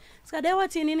sei, saka dai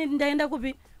wati inini ndaenda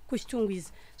kupi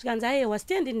kuchitungwizi, zvikanzi aiwa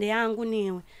stand ndeyangu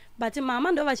newe, but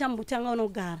mama ndo vachambotanga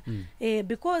unogara,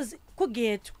 because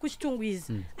kuget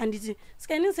kuchitungwizi handiti.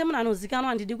 Saka inini semunhu anozikanwa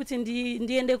handidi kuti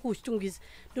ndiende kuchitungwizi,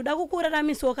 ndoda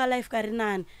kukuraramisawo kalife kari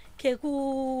nani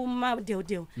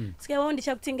kekumadheudheu. Saka iwawo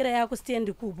ndichakutengera yako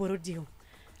stand kuborodheu.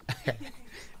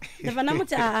 Ndabva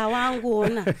ndamuti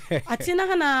wanguona hatina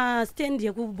kana stand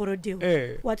yekuborodheu,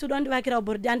 watoda kundivakira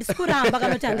borodheu, handisi kuramba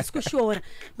kana kuti handisi kushora,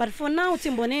 but for now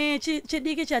timbone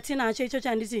chidiki chatinacho icho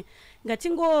chanditi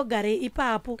ngatingogare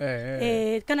ipapo,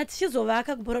 kana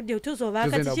tichizovaka kuborodheu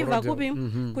tozovaka tichibva kupi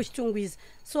kuchitungwizi.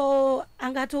 So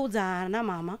angatoudza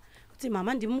namama kuti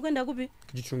mama ndimi kuenda kupi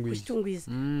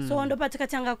kuchitungwizi. So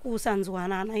ndopatakatanga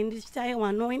kusanzwanana,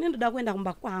 indichitaiwa no ini ndoda kuenda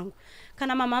kumba kwangu,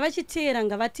 kana mama vachiteera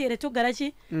ngavateere togara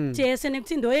tese,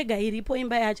 nekuti ndoyega iripo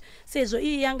imba yacho, sezvo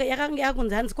iyi yakanga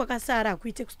yakunzi hanzi kwakasara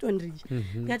kuite kuStonebridge.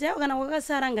 Ngati yavo kana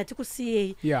kwakasara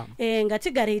ngatikusiyei,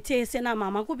 ngatigarei tese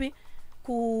namama kupi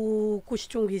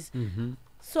kuchitungwizi.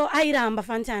 so airamba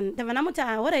Fantan ndava namuti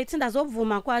alright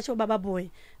ndazobvuma kwacho baba boy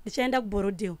ndichaenda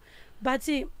kuBorodale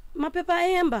but mapepa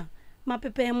emba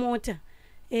mapepa emota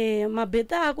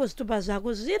mabheta ako zvitupa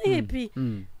zvako zviripi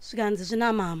zvikanzi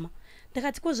zvina mama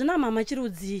ndakati ko zvina mama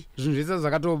chirudzi zvinhu zvese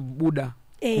zvakatobuda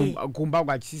kumba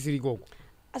kwachisiri ikoko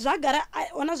zvagara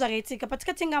ona zvakaitika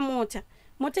patikatenga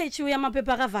mota ichiuya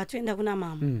mapepa akabva atoenda kuna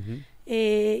mama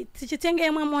tichitenga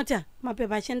imwe mota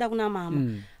mapepa achienda kuna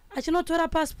mama achinotora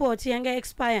passport yanga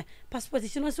expire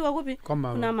passport chinosiwa kupi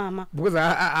kuna mama because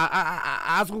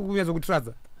aasi kunyatsa kutrust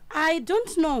I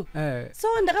don't know so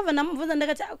ndakabva ndamubvunza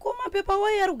ndakati ko mapepa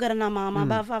waye ari kugara namama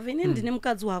bafafa ini ndine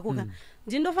mukadzi wako ka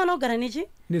ndindofanira kugara nechi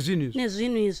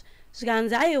nezvinhu izvi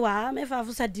zvikanzi aiwa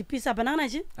mefafu sadipisa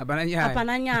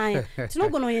hapana nyaya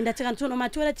tinogona kuenda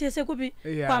tikatonomatora tese kupi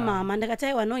kwa mama ndakati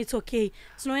aiwa no it's okay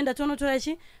tinoenda tonotora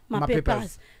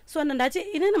mapapers so ndati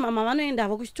inini mama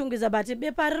vanoendavo kuchitungwiza but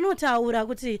bepa rinotaura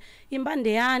kuti imba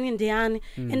ndeyani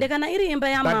ende kana iri imba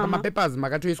yamama mapapers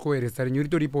makatoiswa here sari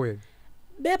ritoripo here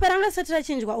bepa ranga sati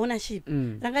rachinjwa ownership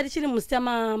ranga richiri musita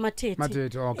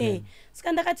matete okay.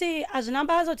 Saka ndakati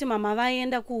azvinambazo kuti mama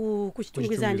vaenda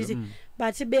kuchitungwiza nditi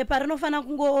but bepa rinofana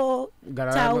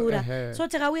kungotaura so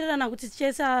takawirirana kuti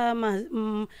tichesa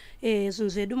zvinhu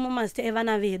zvedu mumazita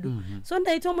evana vedu so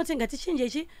ndaitomuti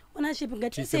ngatichinje ownership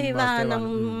ngatisei vana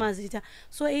mumazita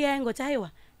so iye aingoti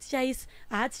aiwa tichaisa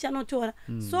tichanotora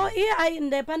so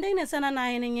iye pandainesana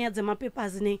naye nenyaya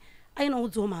dzemapapers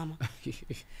ainoudzawo mama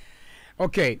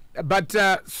Okay, but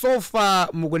so far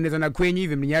mukuendesana kwenyu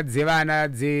even munyaya dzevana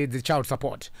child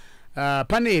support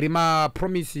pane here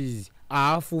ma-promises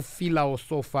aafulfillawo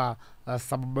so far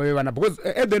sababa vevana because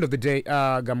at the end of the day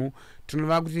Gamu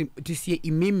tinova kuti tisiye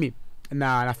imimi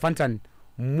na Fantan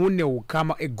mune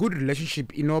ukama a good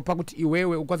relationship inopa kuti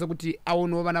iwewe ukwanisa kuti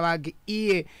aonewo vana vake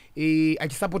iye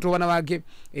achisupportawo vana vake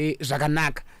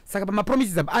zvakanaka saka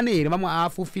pama-promises apa ane here vamwe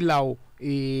aafulfillawo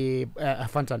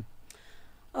Fantan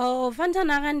Fantan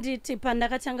akanditi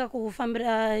pandakatanga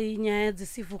kufambira nyaya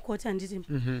dzecivil court anditi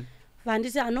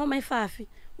vanditi anoma ifafi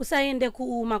usaende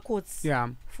kumakotsi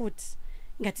futi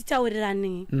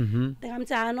ngatitaurirani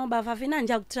ndakamti anoba fafi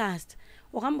nanja kutrust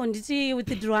wakambonditi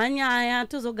withdraw nyaya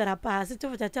tozogara pasi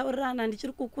tobva tataurirana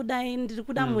ndichiri kukudai ndiri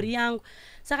kuda mhuri yangu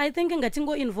saka I think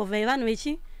ngatingoinvolve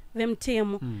vanhu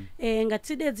vemutemo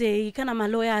ngatidedzei kana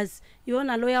malawyers iwo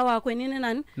nalawyer wako inini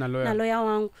nani nalawyer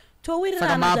wangu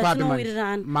towirirana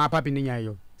zvatinowirirana mapapi nenyaya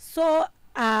iyo so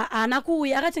ana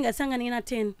kuuya akati ngatisangane na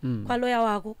 10 kwa lawyer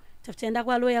wako tafutenda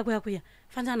kwa lawyer kuya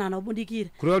Fantan anobudikira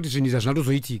kureva kuti zvinhu izvi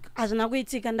hazvinotozoitika hazvina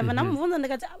kuitika ndabva ndamubvunza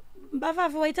ndikati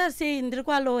bafafi waita sei ndiri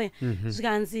kwa lawyer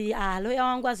zvikanzi lawyer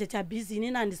wangu azoita busy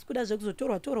inini handisi kuda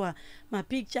zvekuzotorwa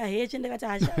mapicture heche ndikati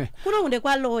hasha kunokunde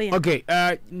kwa lawyer okay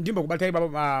ndimbokubatai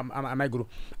baba amaiguru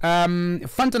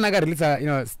Fantan akareleasa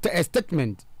a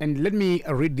statement and let me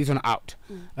read this one out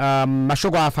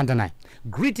mashoko aFantanai.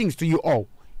 Greetings to you all.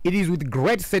 It is with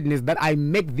great sadness that I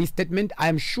make this statement. I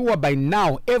am sure by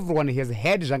now everyone has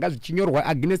heard zvangazi chinyorwa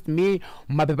against me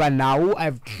mapepa now. I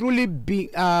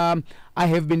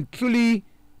have been truly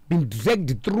been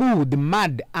dragged through the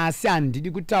mud asi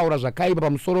handidi kutaura zvakaipa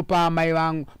pamusoro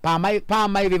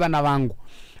paamai vevana vangu.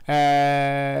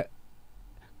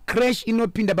 Crash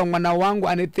inopinda pamwana wangu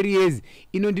ane 3 years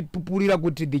inondipupurira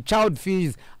kuti the child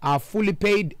fees are fully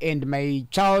paid and my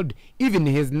child even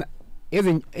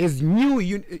has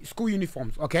new school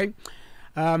uniforms. Okay,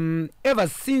 ever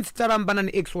since tarambana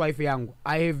ne ex-wife yangu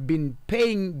I have been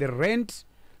paying the rent.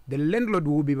 The landlord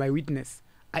will be my witness.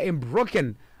 I am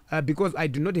broken because I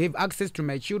do not have access to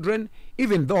my children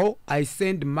even though I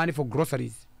send money for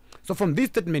groceries. So from this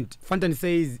statement Fantan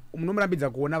says munomurambidza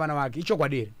kuona vana vake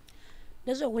ichokwadere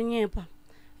ndezvokunyepa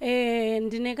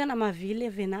ndine kana mavhi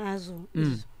 11 azo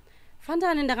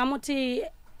Fantan ndakamuti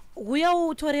uya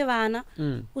utore vana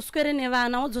uswere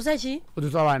nevana udzosa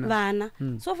vana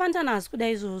so Fantan haasi kuda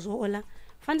izvozvo Ollah.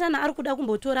 Fantan ari kuda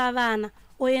kumbotora vana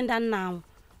oenda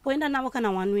navo kana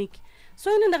 1 week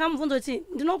so ini ndakamubvunza kuti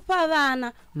ndinokupa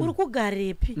vana uri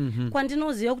kugarepi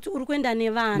kwandinoziva kuti uri kuenda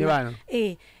nevana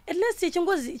at least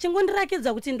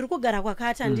chingondirakidza kuti ndiri kugara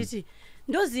kwakati handiti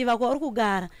ndoziva kwauri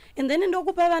kugara and then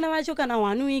ndokupa vana vacho kana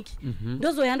 1 week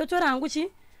ndozoya ndotora hangu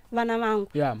vana vangu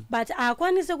but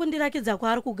akwanise kundirakidza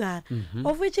kwaari kugara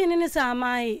of which inini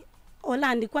saamai Ollah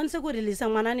handikwanise kureleasa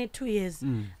mwana ne 2 years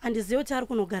handizivi kuti ari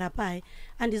kunogara pai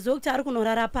handizivi kuti ari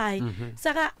kunorara pai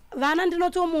saka vana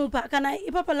ndinotomupa kana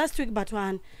ipapa last week but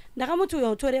 1 ndakamuti uya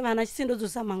utore vana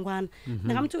chisindodzosa mangwana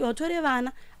ndakamuti uya utore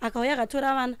vana akauya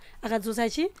akatora vana akadzosa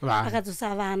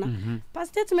akadzosa vana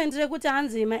pastatement rekuti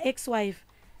hanzi ma ex-wife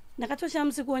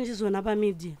ndakatoshamusi kuonjizona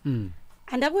pamedia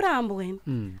andakurambweni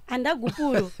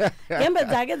andagupuro hembe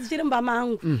dzake dzichiri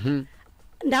mbamangu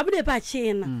ndabude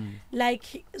pachena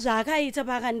like zvaakaita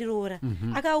paakandiroora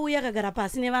akauya akagara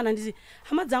pasi nevana nditi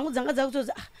hama dzangu dzanga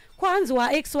dzakutoti kwanzi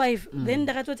wa-ex-wife then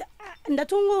ndakatoti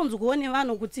ndatongonzwawo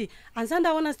nevanhu kuti handisa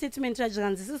ndaona statement racho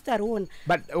zvanzi sistariona.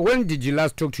 But when did you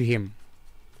last talk to him?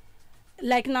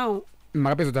 Like now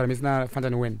makapedzotaura misina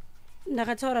Fantan when?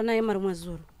 Ndakataura naye marimwe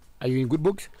zuro. Are you in good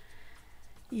books?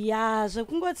 Ya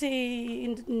zvekungoti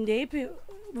ndeipi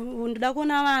ndoda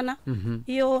kuona vana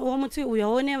iyo womuti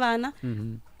uyaone vana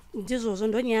ndizvozvo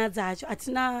ndo nyaya dzacho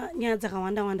hatina nyaya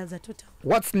dzakawanda wanda dzatotaura.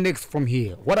 What's next from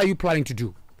here? What are you planning to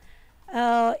do?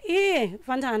 Iye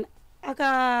Fantan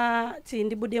akati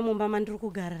ndibude mumba mandiri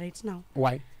kugara right now.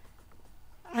 Why?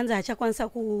 Anzi achakwanisa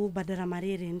kubhadhara mari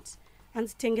yerent,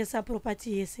 anzi tengesa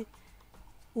property yese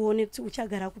uone kuti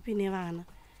uchagara kupi nevana.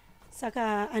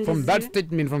 Saka from that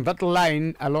statement, from that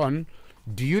line alone,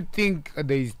 do you think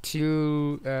there is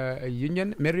still a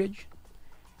union, marriage?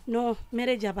 No,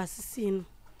 marriage abasisino.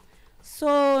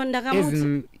 So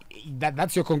ndakamuti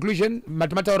that's your conclusion?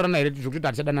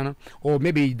 Or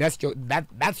maybe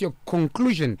that's your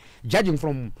conclusion, judging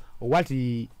from what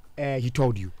he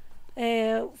told you.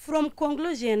 From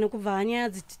conclusion kubva nyaya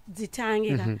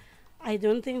dzitange I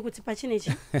don't think kuti pachine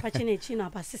chino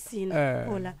apasisina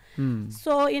Ollah.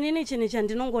 So inini chine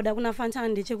chandinongoda kuna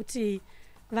Fantan ndechekuti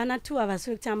vana tu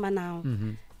havasi kutamba nawo.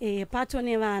 Pato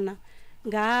nevana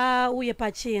ngauye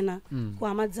pachena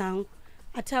kuhama dzangu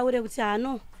ataure kuti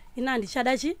ano ina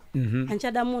handichada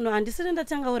handichada munhu handisiri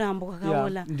ndatanga urambo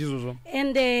kwakaola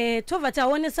ende tobva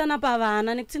taonesana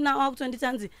pavana nekuti nawo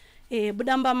akutonditanzi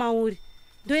budamba mauri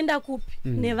ndoenda kupi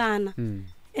nevana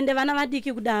ende vana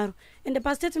vadiki kudaro ende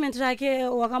pastatement rake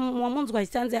wamunzwa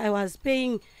achitanzi I was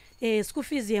paying school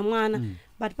fees yemwana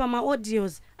but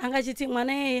pamaaudios anga achiti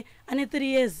mwana yeye ane 3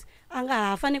 years anga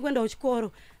haafani kuenda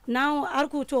kuchikoro now ari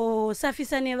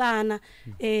kutosafisa nevana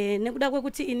nekuda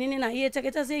kwekuti inini naiye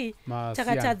takaita sei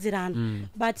takatadzirana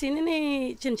but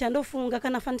inini chinhu chandofunga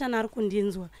kana Fantan ari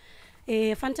kundinzwa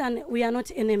Fantan we are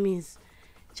not enemies.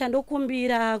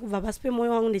 Chandokumbira kubva pasi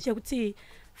pemoyo wangu ndechekuti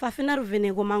fafina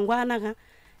ruvheneko mangwana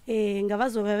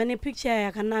ngavazova vane picture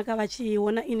yakanaka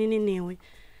vachiona inini newe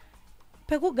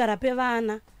pekugara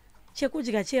pevana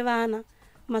chekudya chevana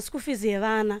maschool fees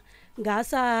evana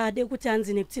ngaasade kuti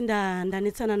anzi nekuti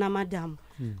ndanetsana namadhamu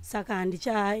saka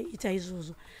handichaita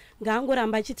izvozvo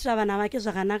ngaangoramba achitira vana vake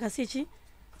zvakanaka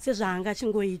sezvaanga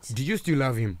chingoiti. Do you still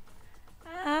love him?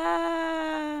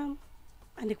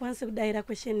 Handikwanisi kudaira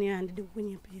question iyo handidi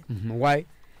kukunyepera. Why?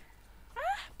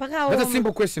 That's a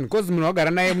simple question because munhu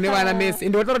wagara naye mune vana mese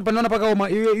ende wataura kuti panoona pakaoma.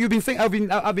 You've been saying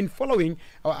I've been following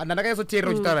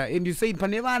ndandakazoteerera uchitaura and you say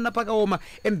pane vana pakaoma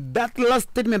and that last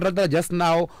statement rather just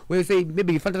now where you say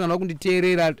maybe Fantan anoda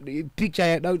kunditeerera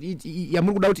picture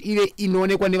yamuri kuda kuti ive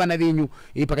inoonekwa nevana venyu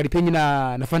pakati penyu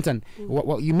na Fantan.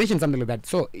 You mentioned something like that,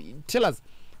 so tell us,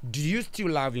 do you still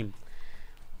love him?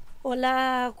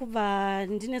 Ollah kubva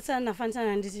ndinetsana naFantan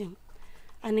handiti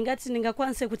handingati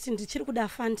ndingakwanise kuti ndichiri kuda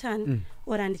Fantan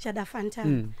ora ndichada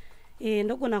Fantan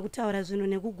ndogona kutaura zvinhu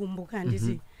nekugumbuka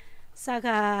handiti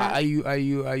saka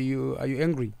are you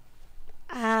angry?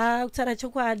 Kutaura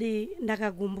chokwadi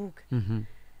ndakagumbuka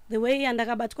the way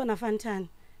yandakabatwa naFantan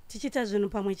tichiita zvinhu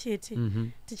pamwe chete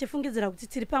tichifungidzira kuti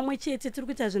tiri pamwe chete tiri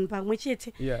kuita zvinhu pamwe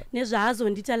chete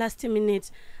nezvaazondiita last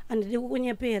minute handidi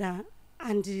kukunyepera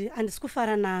handisi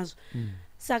kufara nazvo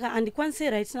saka handikwanisi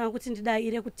right now kuti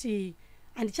ndidaire kuti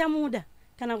handichamuda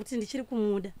kana kuti ndichiri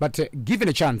kumuda. But given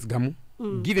a chance, Gamu,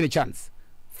 given a chance,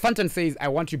 Fantan says I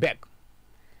want you back,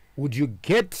 would you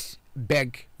get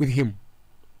back with him?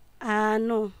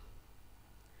 No,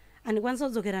 handikwanisa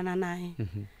kudzokerana naye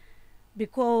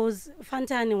because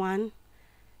Fantan one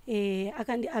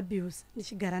akandi abuse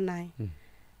ndichigara naye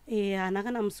hana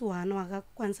kana musi wano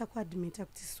akakwanisa kuadmita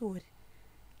kuti sorry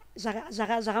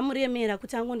zvakamuremera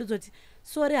kuti angondidzoti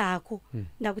sori hako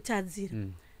ndakutadzira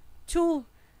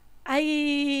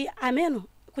 2 ameno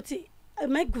kuti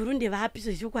maiguru ndevapi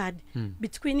zvechokwadi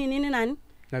between inini nani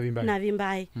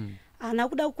navimbai hana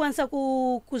kuda kukwanisa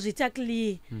kuzvita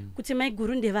clear kuti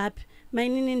maiguru ndevapi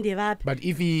mainini ndevapi. But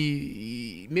if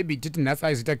he maybe didn't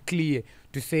aizita clear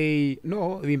to say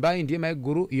no vimbai ndiye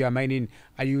maiguru you are mainini,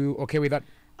 are you okay with that?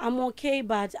 I'm okay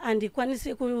but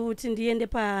handikwanisi kuti ndiende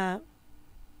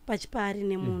pachipari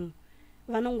nemunhu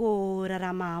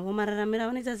vanongorarama havo mararamiro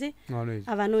avanoita se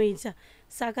avanoita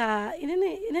saka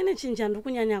inene chinhu chandiri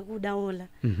kunyanya kuda Ollah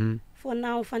for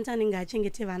now Fantan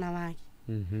ngaachengete vana vake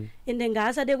ende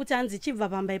ngaasade kuti anzi chibva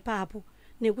pamba ipapo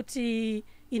nekuti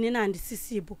inene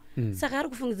handisisipo saka ari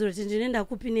kufungidzira kuti ndinoenda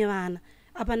kupi nevana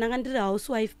apa ndanga ndiri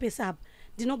housewife pese apa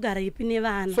ndinogara ipi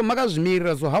nevana. So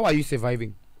makazvimirira, so how are you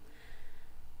surviving?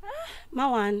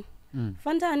 Mawan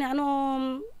Fantan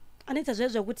anoita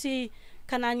zvezvekuti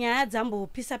kana nyaya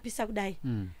dzambopisa kudai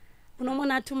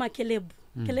unomona atuma Caleb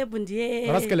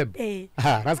ndiye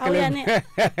auya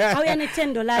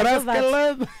ne$10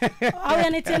 auya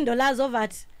ne$10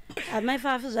 ovat my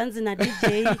father zvanzi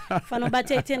naDJ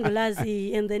fanobate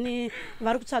 $10 and then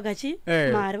vari kutsvaga chi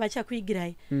mari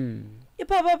vachakuigirai.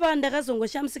 Ipapo pa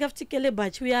ndakazongoshamsika futi Caleb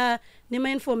achiuya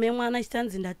nemainform emwana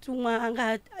achitanzi ndatumwa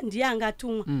ndiye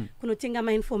angatumwa kunotenga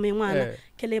mainform emwana.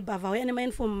 Caleb avauya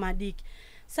nemainform madiki.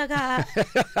 Saka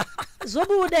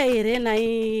zobuda here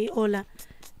nai Ollah.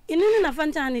 Inini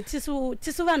naFantan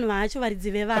tisu vanhu vacho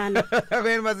varidzi vevana.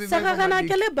 Saka kana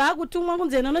Caleb akutumwa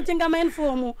kunze nonotenga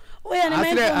mainform uya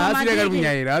nemainform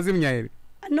madiki. Asi munyairi.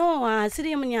 No,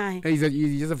 asiri munyai. He's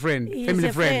just a friend,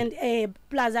 family friend.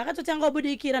 Plus akatotanga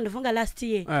kubudikira ndofunga last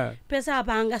year. Pesa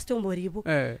apa anga stomboripo.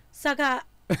 Saka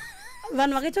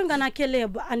vanhu vakatonga na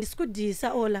Caleb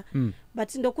andisikudhisa Ollah.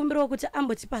 But ndokumbira kuti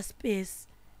ambotipa space.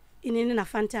 Inini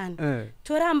naFantan.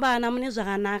 Torambana mune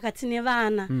zvakanaka tine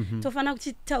vana. Tofana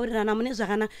kuchitaurirana mune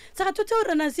zvakanaka. Saka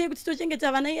totaurirana sei kuti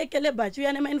tochengeta vana iye Caleb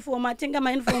achiuya nemainform atenga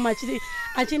mainform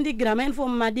achindigira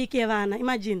mainform madiki evana.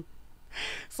 Imagine.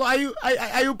 So are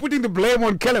you putting the blame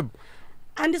on Caleb?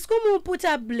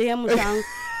 Andisikuputa blame zangu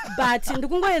but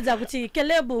ndikungoedza kuti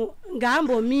Caleb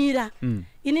ngaambomira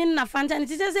inini naFantan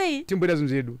tichasei timboita zvinhu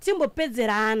zvedu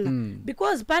timbopedzerana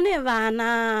because pane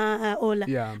vana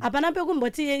Ollah hapana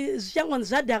pekumboti zvichangonzi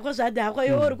zvadhako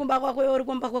iwe uri kumba kwako iwe uri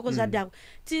kumba kwako zvadhako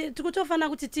tikutofana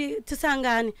kuti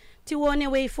tisangane tione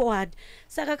way forward.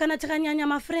 Saka kana tikanyanya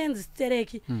mafriends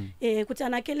stereki kuti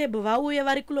ana Caleb vauye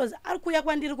vari close ari kuuya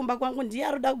kwandiri kumba kwangu ndiye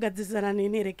aroda kugadzisana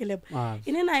nene Caleb.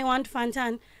 Inini I want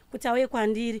Fantan kuti auye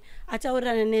kwandiri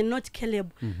ataurirana not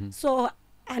Caleb. So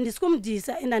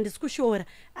andisikumudhisa and andisikushora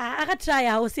akatry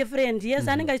hawo sefriend yes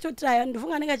anenge achitotry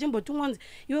ndifunga anenge achimbotumwa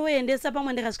iwe uendesa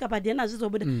pamwe ndikasvika padhena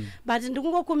zvizobuda but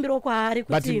ndikungokumbira kwaari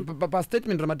kuti pa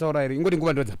statement ramataura iri ingoti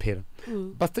nguva ndozapera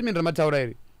pa statement ramataura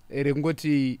iri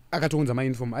rekungoti akatounza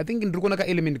mainform. I think ndiri kuona ka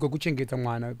element kwekuchengeta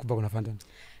mwana kubva kuna Fantan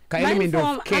ka element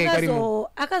of care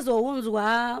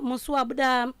akazounzwa musi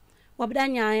wabuda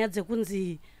nyaya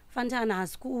dzekunzi Fantan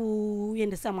has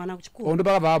kuendesa mwana kuchikoro.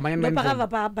 Ndopakabva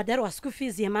pabhadharwa school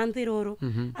fees yemonth iroro.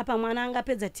 Apa mwana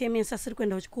angapedza TMS asiri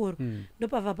kuenda kuchikoro.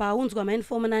 Ndopabva paunzwa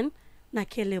mainform na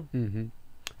Caleb.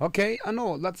 Okay, I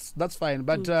know that's fine,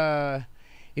 but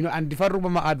you know, and if I remember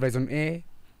my advice on air,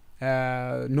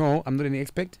 no, I'm not an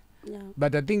expert. Yeah.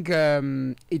 But I think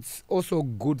it's also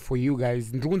good for you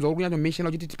guys. Ndrukunza uri kunyanya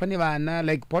mention kuti tipane vana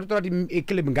like patotora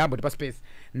Caleb ngabo tipa space.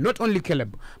 Not only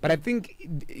Caleb, but I think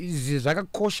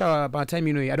zvakakosha pa time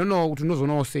I don't know kuti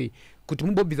unozoona say kuti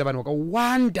mumbobvisa vanhu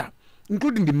vakawanda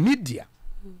including the media.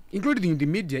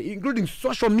 Including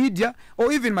social media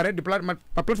or even my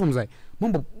platforms like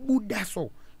mumbobuda so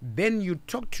then you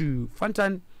talk to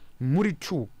Fantan muri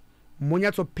tu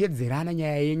monyatsopedzerana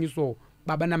nyaya yenyu so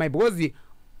baba na mai because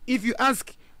if you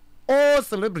ask all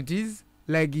celebrities,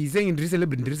 like he's saying,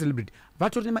 celebrity,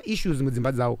 what are the issues in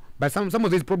Zimbabwe? But some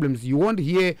of these problems, you won't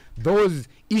hear those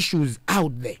issues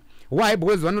out there. Why?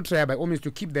 Because we're not trying by all means to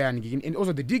keep their and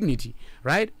also the dignity,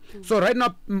 right? So right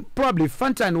now, probably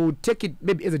Fantan will take it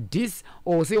maybe as a diss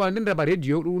or say, well, about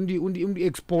radio, undi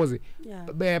expose it.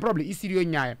 Probably it's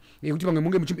nyaya.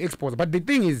 Expose. But the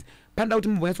thing is, panda uti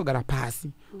mwenso gara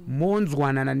pasi,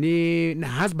 monzwana na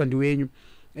husband wenyu.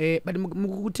 But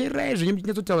mukuteera izvo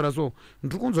nyatsotaura so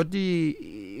ndirikunzwa kuti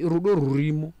rudo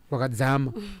rurimo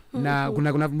rwakadzama na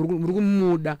kuna muri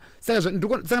kumuda saka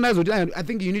ndazoti I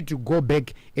think you need to go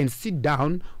back and sit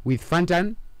down with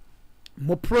Fantan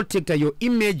more protect your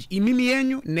image imimi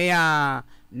yenyu neya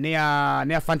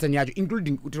Fantan yacho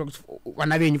including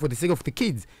vana venyu for the sake of the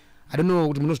kids. I don't know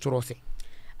kuti munozvitorose.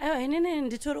 Aiwa inini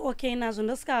nditori okay nazvo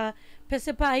ndosika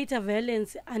pese paita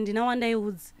violence andina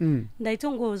wandaiudzi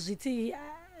ndaitongozviti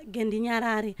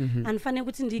gendinyarare anfanire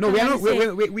kuti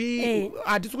we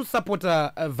hatisi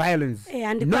kusupporta violence.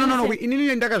 No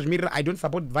inini ndakazvimirira I don't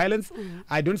support violence.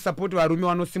 I don't support varume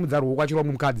vanosimudza ruoko achirwa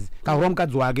mukadzi kahurwa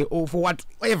mukadzi wake or for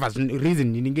whatever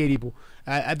reason inenge iripo.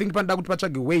 I think panoda kuti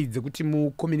patsvage ways dzekuti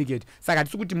mucommunicate saka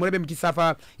hatisi kuti murebe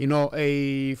muchisafa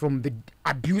from the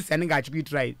abuse anenge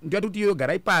achikuitirai. Ndiyati kuti iyo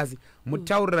garai pasi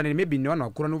mutaurirane maybe nevanhu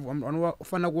vakuru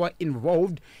vanofanira kuva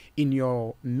involved in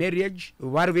your marriage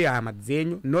vari vehama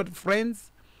dzenyu not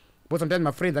friends because sometimes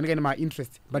my friends anenge ane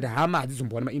ma-interest but hama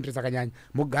hadzizombowana ma-interest akanyanya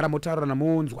mogara motaurirana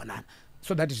mounzwanana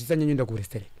so that zvisanyanyenda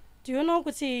kurestere. Do you know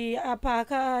kuti apa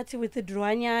akati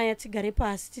withdraw nyaya tigare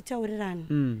pasi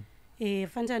titaurirane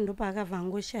Fantan ndopa akavha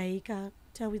angoshaika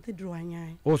tawithdraw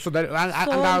nyaya. Oh, so that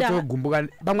angatogumbuka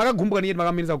pamwe akagumbuka niyeti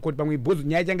makamirisa kukoti pamwe ibhozi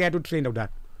nyaya changa yatotrenda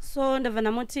kudaro. So ndabva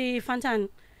namuti Fantan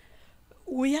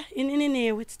uya inini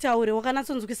newe titaure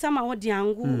wakanatsonzwisa mahodhi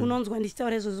yangu unonzwa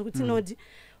ndichitaura izvozvo kuti nodi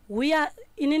uya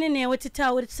inini newe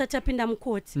titaure tisati tapinda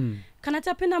mukoti kana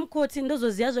tapinda mukoti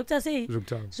ndozoziva zvekuita sei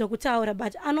zvekutaura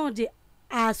but anodi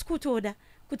asi kutoda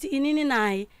kuti inini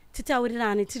naye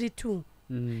titaurirane tiri 2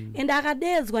 ende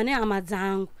akadedzwa nehama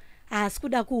dzangu asi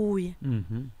kuda kuuya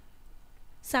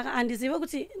saka andizive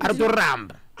kuti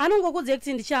aritoramba anongokudze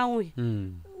kuti ndichauya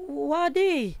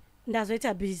wadi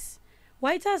ndazoita busy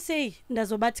waita sei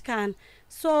ndazobatikana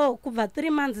so kubva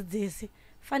 3 months dzese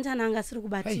Fantan anga asiri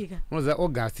kubatika. Unoza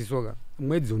August soka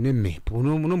mwedzi une map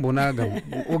unomboona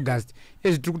August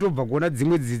tiri kutobva kuona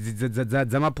dzimwe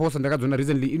dzamaposta ndakadzona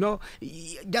recently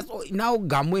just now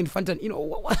Gamu and Fantan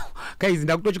guys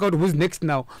ndakutotyoka kuti who's next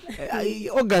now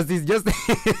August is just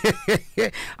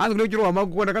asi kunochirwa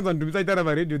makuwa ndakanzwa ndumisa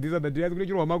itara radio this other day asi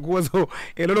kunochirwa makuwa so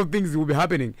a lot of things will be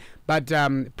happening but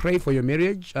pray for your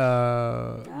marriage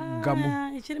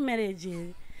Gamu ichiri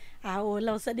marriage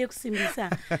Ollah usade kusimbisa.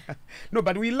 No,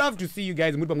 but we love to see you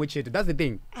guys muri pamwe chete. That's the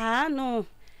thing. No.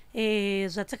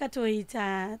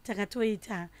 Zvatakatoita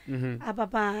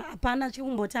apa hapana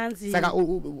chikumbotanzi. Saka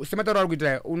semataura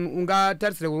kuita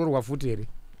ungatarisira kurorwa futi here.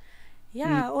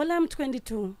 Yeah, Ollah I'm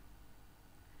 22.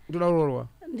 Utoda kurorwa.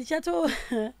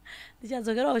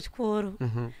 Ndichadzokera kuchikoro.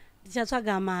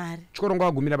 Ndichatsvaga mari. Chikoro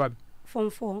ngawagumira papi? Form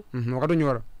 4.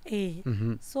 Wakatonyora?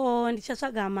 So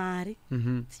ndichatsvaga mari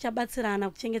tichabatsirana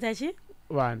kuchengeta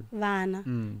vana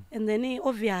and then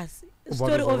obvious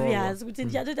kuti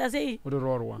ndichatoita sei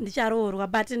ndicharoorwa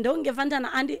but ndonge Fantan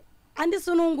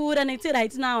andisunungura nekuti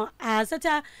right now asati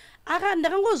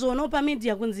ndakangozvionawo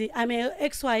pamedia kunzi I'm a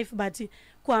ex-wife but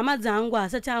kuhama dzangu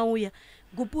asati auya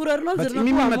gupuro rinonzi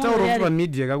rinokuhamatauro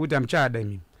pamedia kakuti amuchada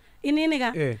inini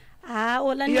ka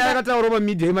akataura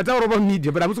pamedia but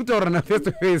hamusi kutaurana face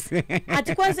to face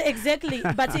hatikwanisi exactly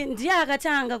but ndiye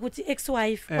akatanga kuti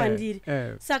ex-wife kwandiri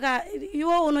saka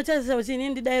iwo unotarisira kuti ini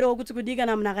ndidairawo kuti kudii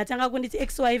kana munhu akatanga kunditi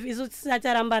ex-wife isu tisati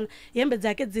tarambana hembe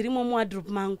dzake dzirimo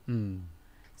muwadhropu mangu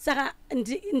saka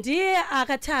ndiye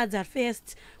akatadza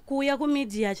first kuuya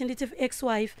kumedia achinditi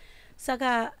ex-wife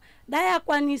saka dai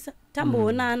akwanisa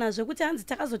tamboonana zvekuti hanzi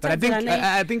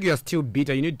takazotadzirana. I think you are still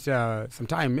bitter. You need some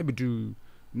time maybe to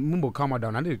mumbo calm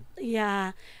down, and it.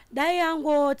 Yeah, dai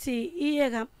angoti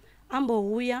iye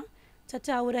ambouya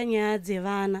tataura nyaya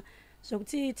dzevana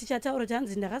zvokuti tichataura kuti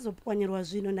hanzi ndakazopwanyirwa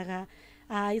zvino ndaka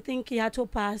I think yato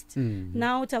past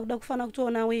now takuda kufana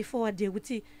kutoona way forward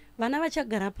yekuti vana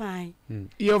vachagara pai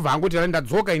iyo vangoti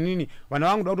ndadzoka inini vana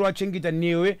vangu da kuti vachengeta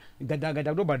newe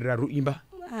ndakatobhadhira ruimba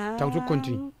takuto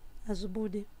continue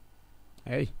azvibude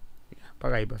hey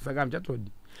pakaipa saka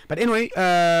mchatodi. But anyway,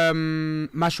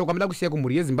 mashoko amada kusiya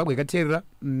kumhuri yeZimbabwe ikateerera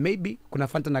maybe kuna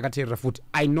Fantan akateerera futi.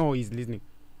 I know he's listening.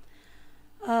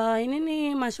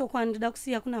 Inini mashoko andida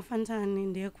kusiya kuna Fantan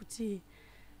ndeyekuti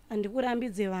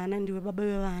andikurambidze vana ndiwe baba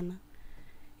vevana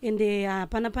ende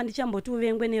hapana pandichamboti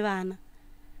uvengwe nevana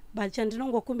but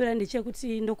chandinongokumbira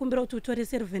ndechekuti ndokumbira kuti utore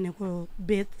serveneko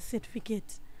birth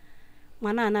certificate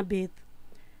mwana ana birth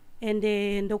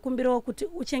ende ndokumbirawo kuti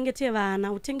uchengete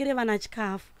vana utengere vana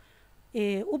chikafu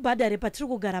ubhadhare patiri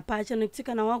kugara pacho nekuti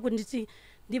kana wakunditi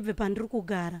ndibve pandiri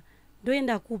kugara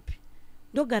ndoenda kupi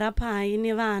ndogara pai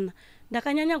nevana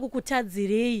ndakanyanya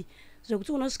kukutadzirei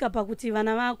zvekuti unosvika pakuti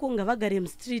vana vako ngavagare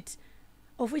mustreet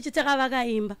of which takavaka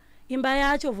imba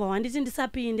yacho vha wanditi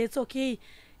ndisapinde it's okay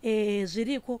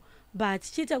zviriko but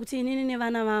chiita kuti inini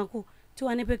nevana vako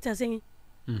tiwane pekuita sei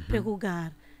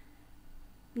pekugara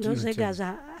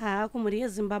ndozvega kumhuri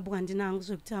yeZimbabwe handinangu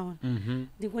zvekutaura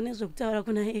ndikone zvekutaura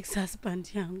kuna ex-husband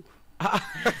yangu.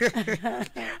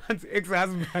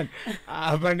 Ex-husband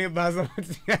pane basa.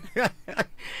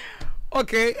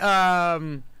 Okay,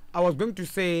 I was going to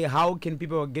say how can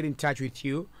people get in touch with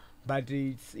you, but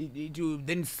it will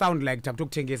then sound like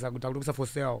takutokutengesa takutokisa for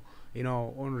sale, you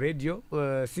know, on radio.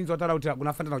 Since wataura kuti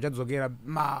kuna Fantan uchadzokera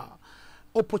ma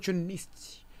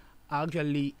opportunist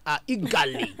actually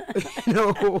eagerly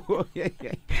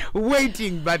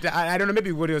waiting, but I don't know,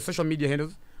 maybe what your social media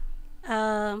handles.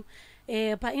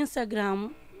 Pa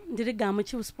Instagram ndiri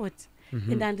Gamu Sport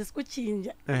and handisi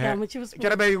kuchinja Gamu Sport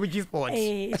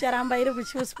icharamba iri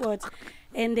kuchiu sport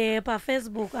and pa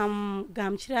Facebook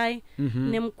Gamu Chirai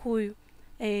nemukuyu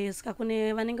saka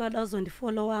kune vanenge vada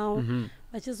kuzondifollowawo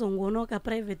vachizongoona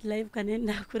private life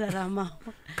kanenda kuraramawo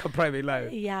private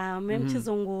life yeah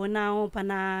memuchizongoonawo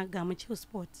pana Gamu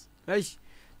Sport.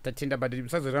 tatenda but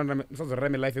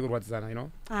musazorarame life yekurwadzana, you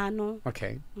know. No.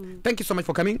 Okay. Thank you so much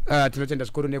for coming. Tinotenda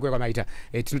zvikuru nekwamaita.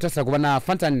 Tinotasira kuva na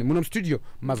Fantan muno studio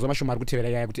mazuva mashoma ari kutevera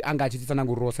yaya kuti anga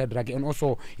achitsanangurira side rake, and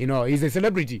also you know he's a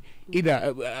celebrity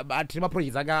either tine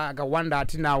maprojects akawanda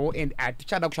atinawo and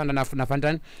tichada kushanda na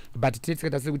Fantan but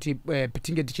titsikata sekuti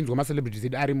tinge tichinzwa ma-celebrities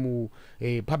edu ari mu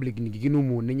public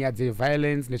niginumu nenyaya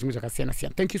dze-violence nezvimwe zvakasiyana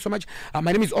siyana. Thank you so much.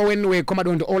 My name is Owen, we're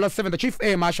Commandant Ollah 7, the Chief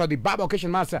Air Marshal, the Barber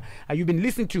Occasion Master. You've been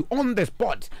listening to On The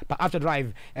Spot by After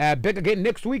Drive. Back again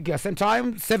next week, same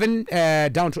time, 7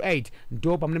 down to 8.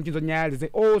 Dope, I'm going to say,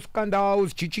 oh,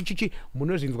 scandals, chichi,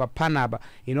 munozhinzwa panaba,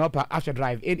 you know, by After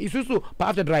Drive. And it's also by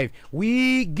After Drive,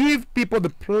 we give people the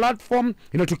platform,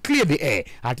 you know, to clear the air.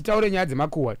 Atitaure nyaya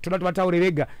dzemakuwa, toda tovataure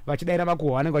vega, vachidaira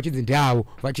makuwa, vanenge vachidzi ndau,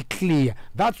 clear.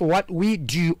 That's what we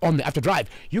do on the After Drive.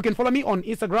 You can follow me on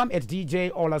Instagram at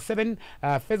DJ Ollah7,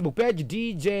 Facebook page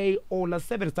DJ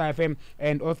Ollah7 Star FM,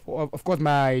 and of course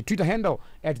my Twitter handle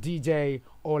at DJ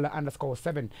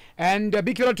Ollah_7. And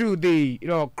big shout out to the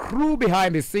crew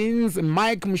behind the scenes,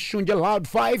 Mike Mshunja Loud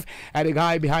 5, and the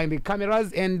guy behind the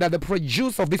cameras, and the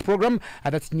producer of this program,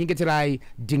 that's Nyingeterai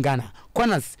Dingana.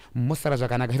 Kwanas Musara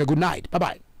Jakanaka. Have a good night. Bye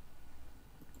bye.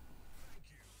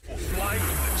 For flying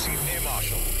with the Chief Air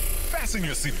Marshal, fasten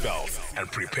your seatbelts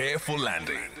and prepare for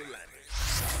landing.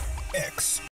 X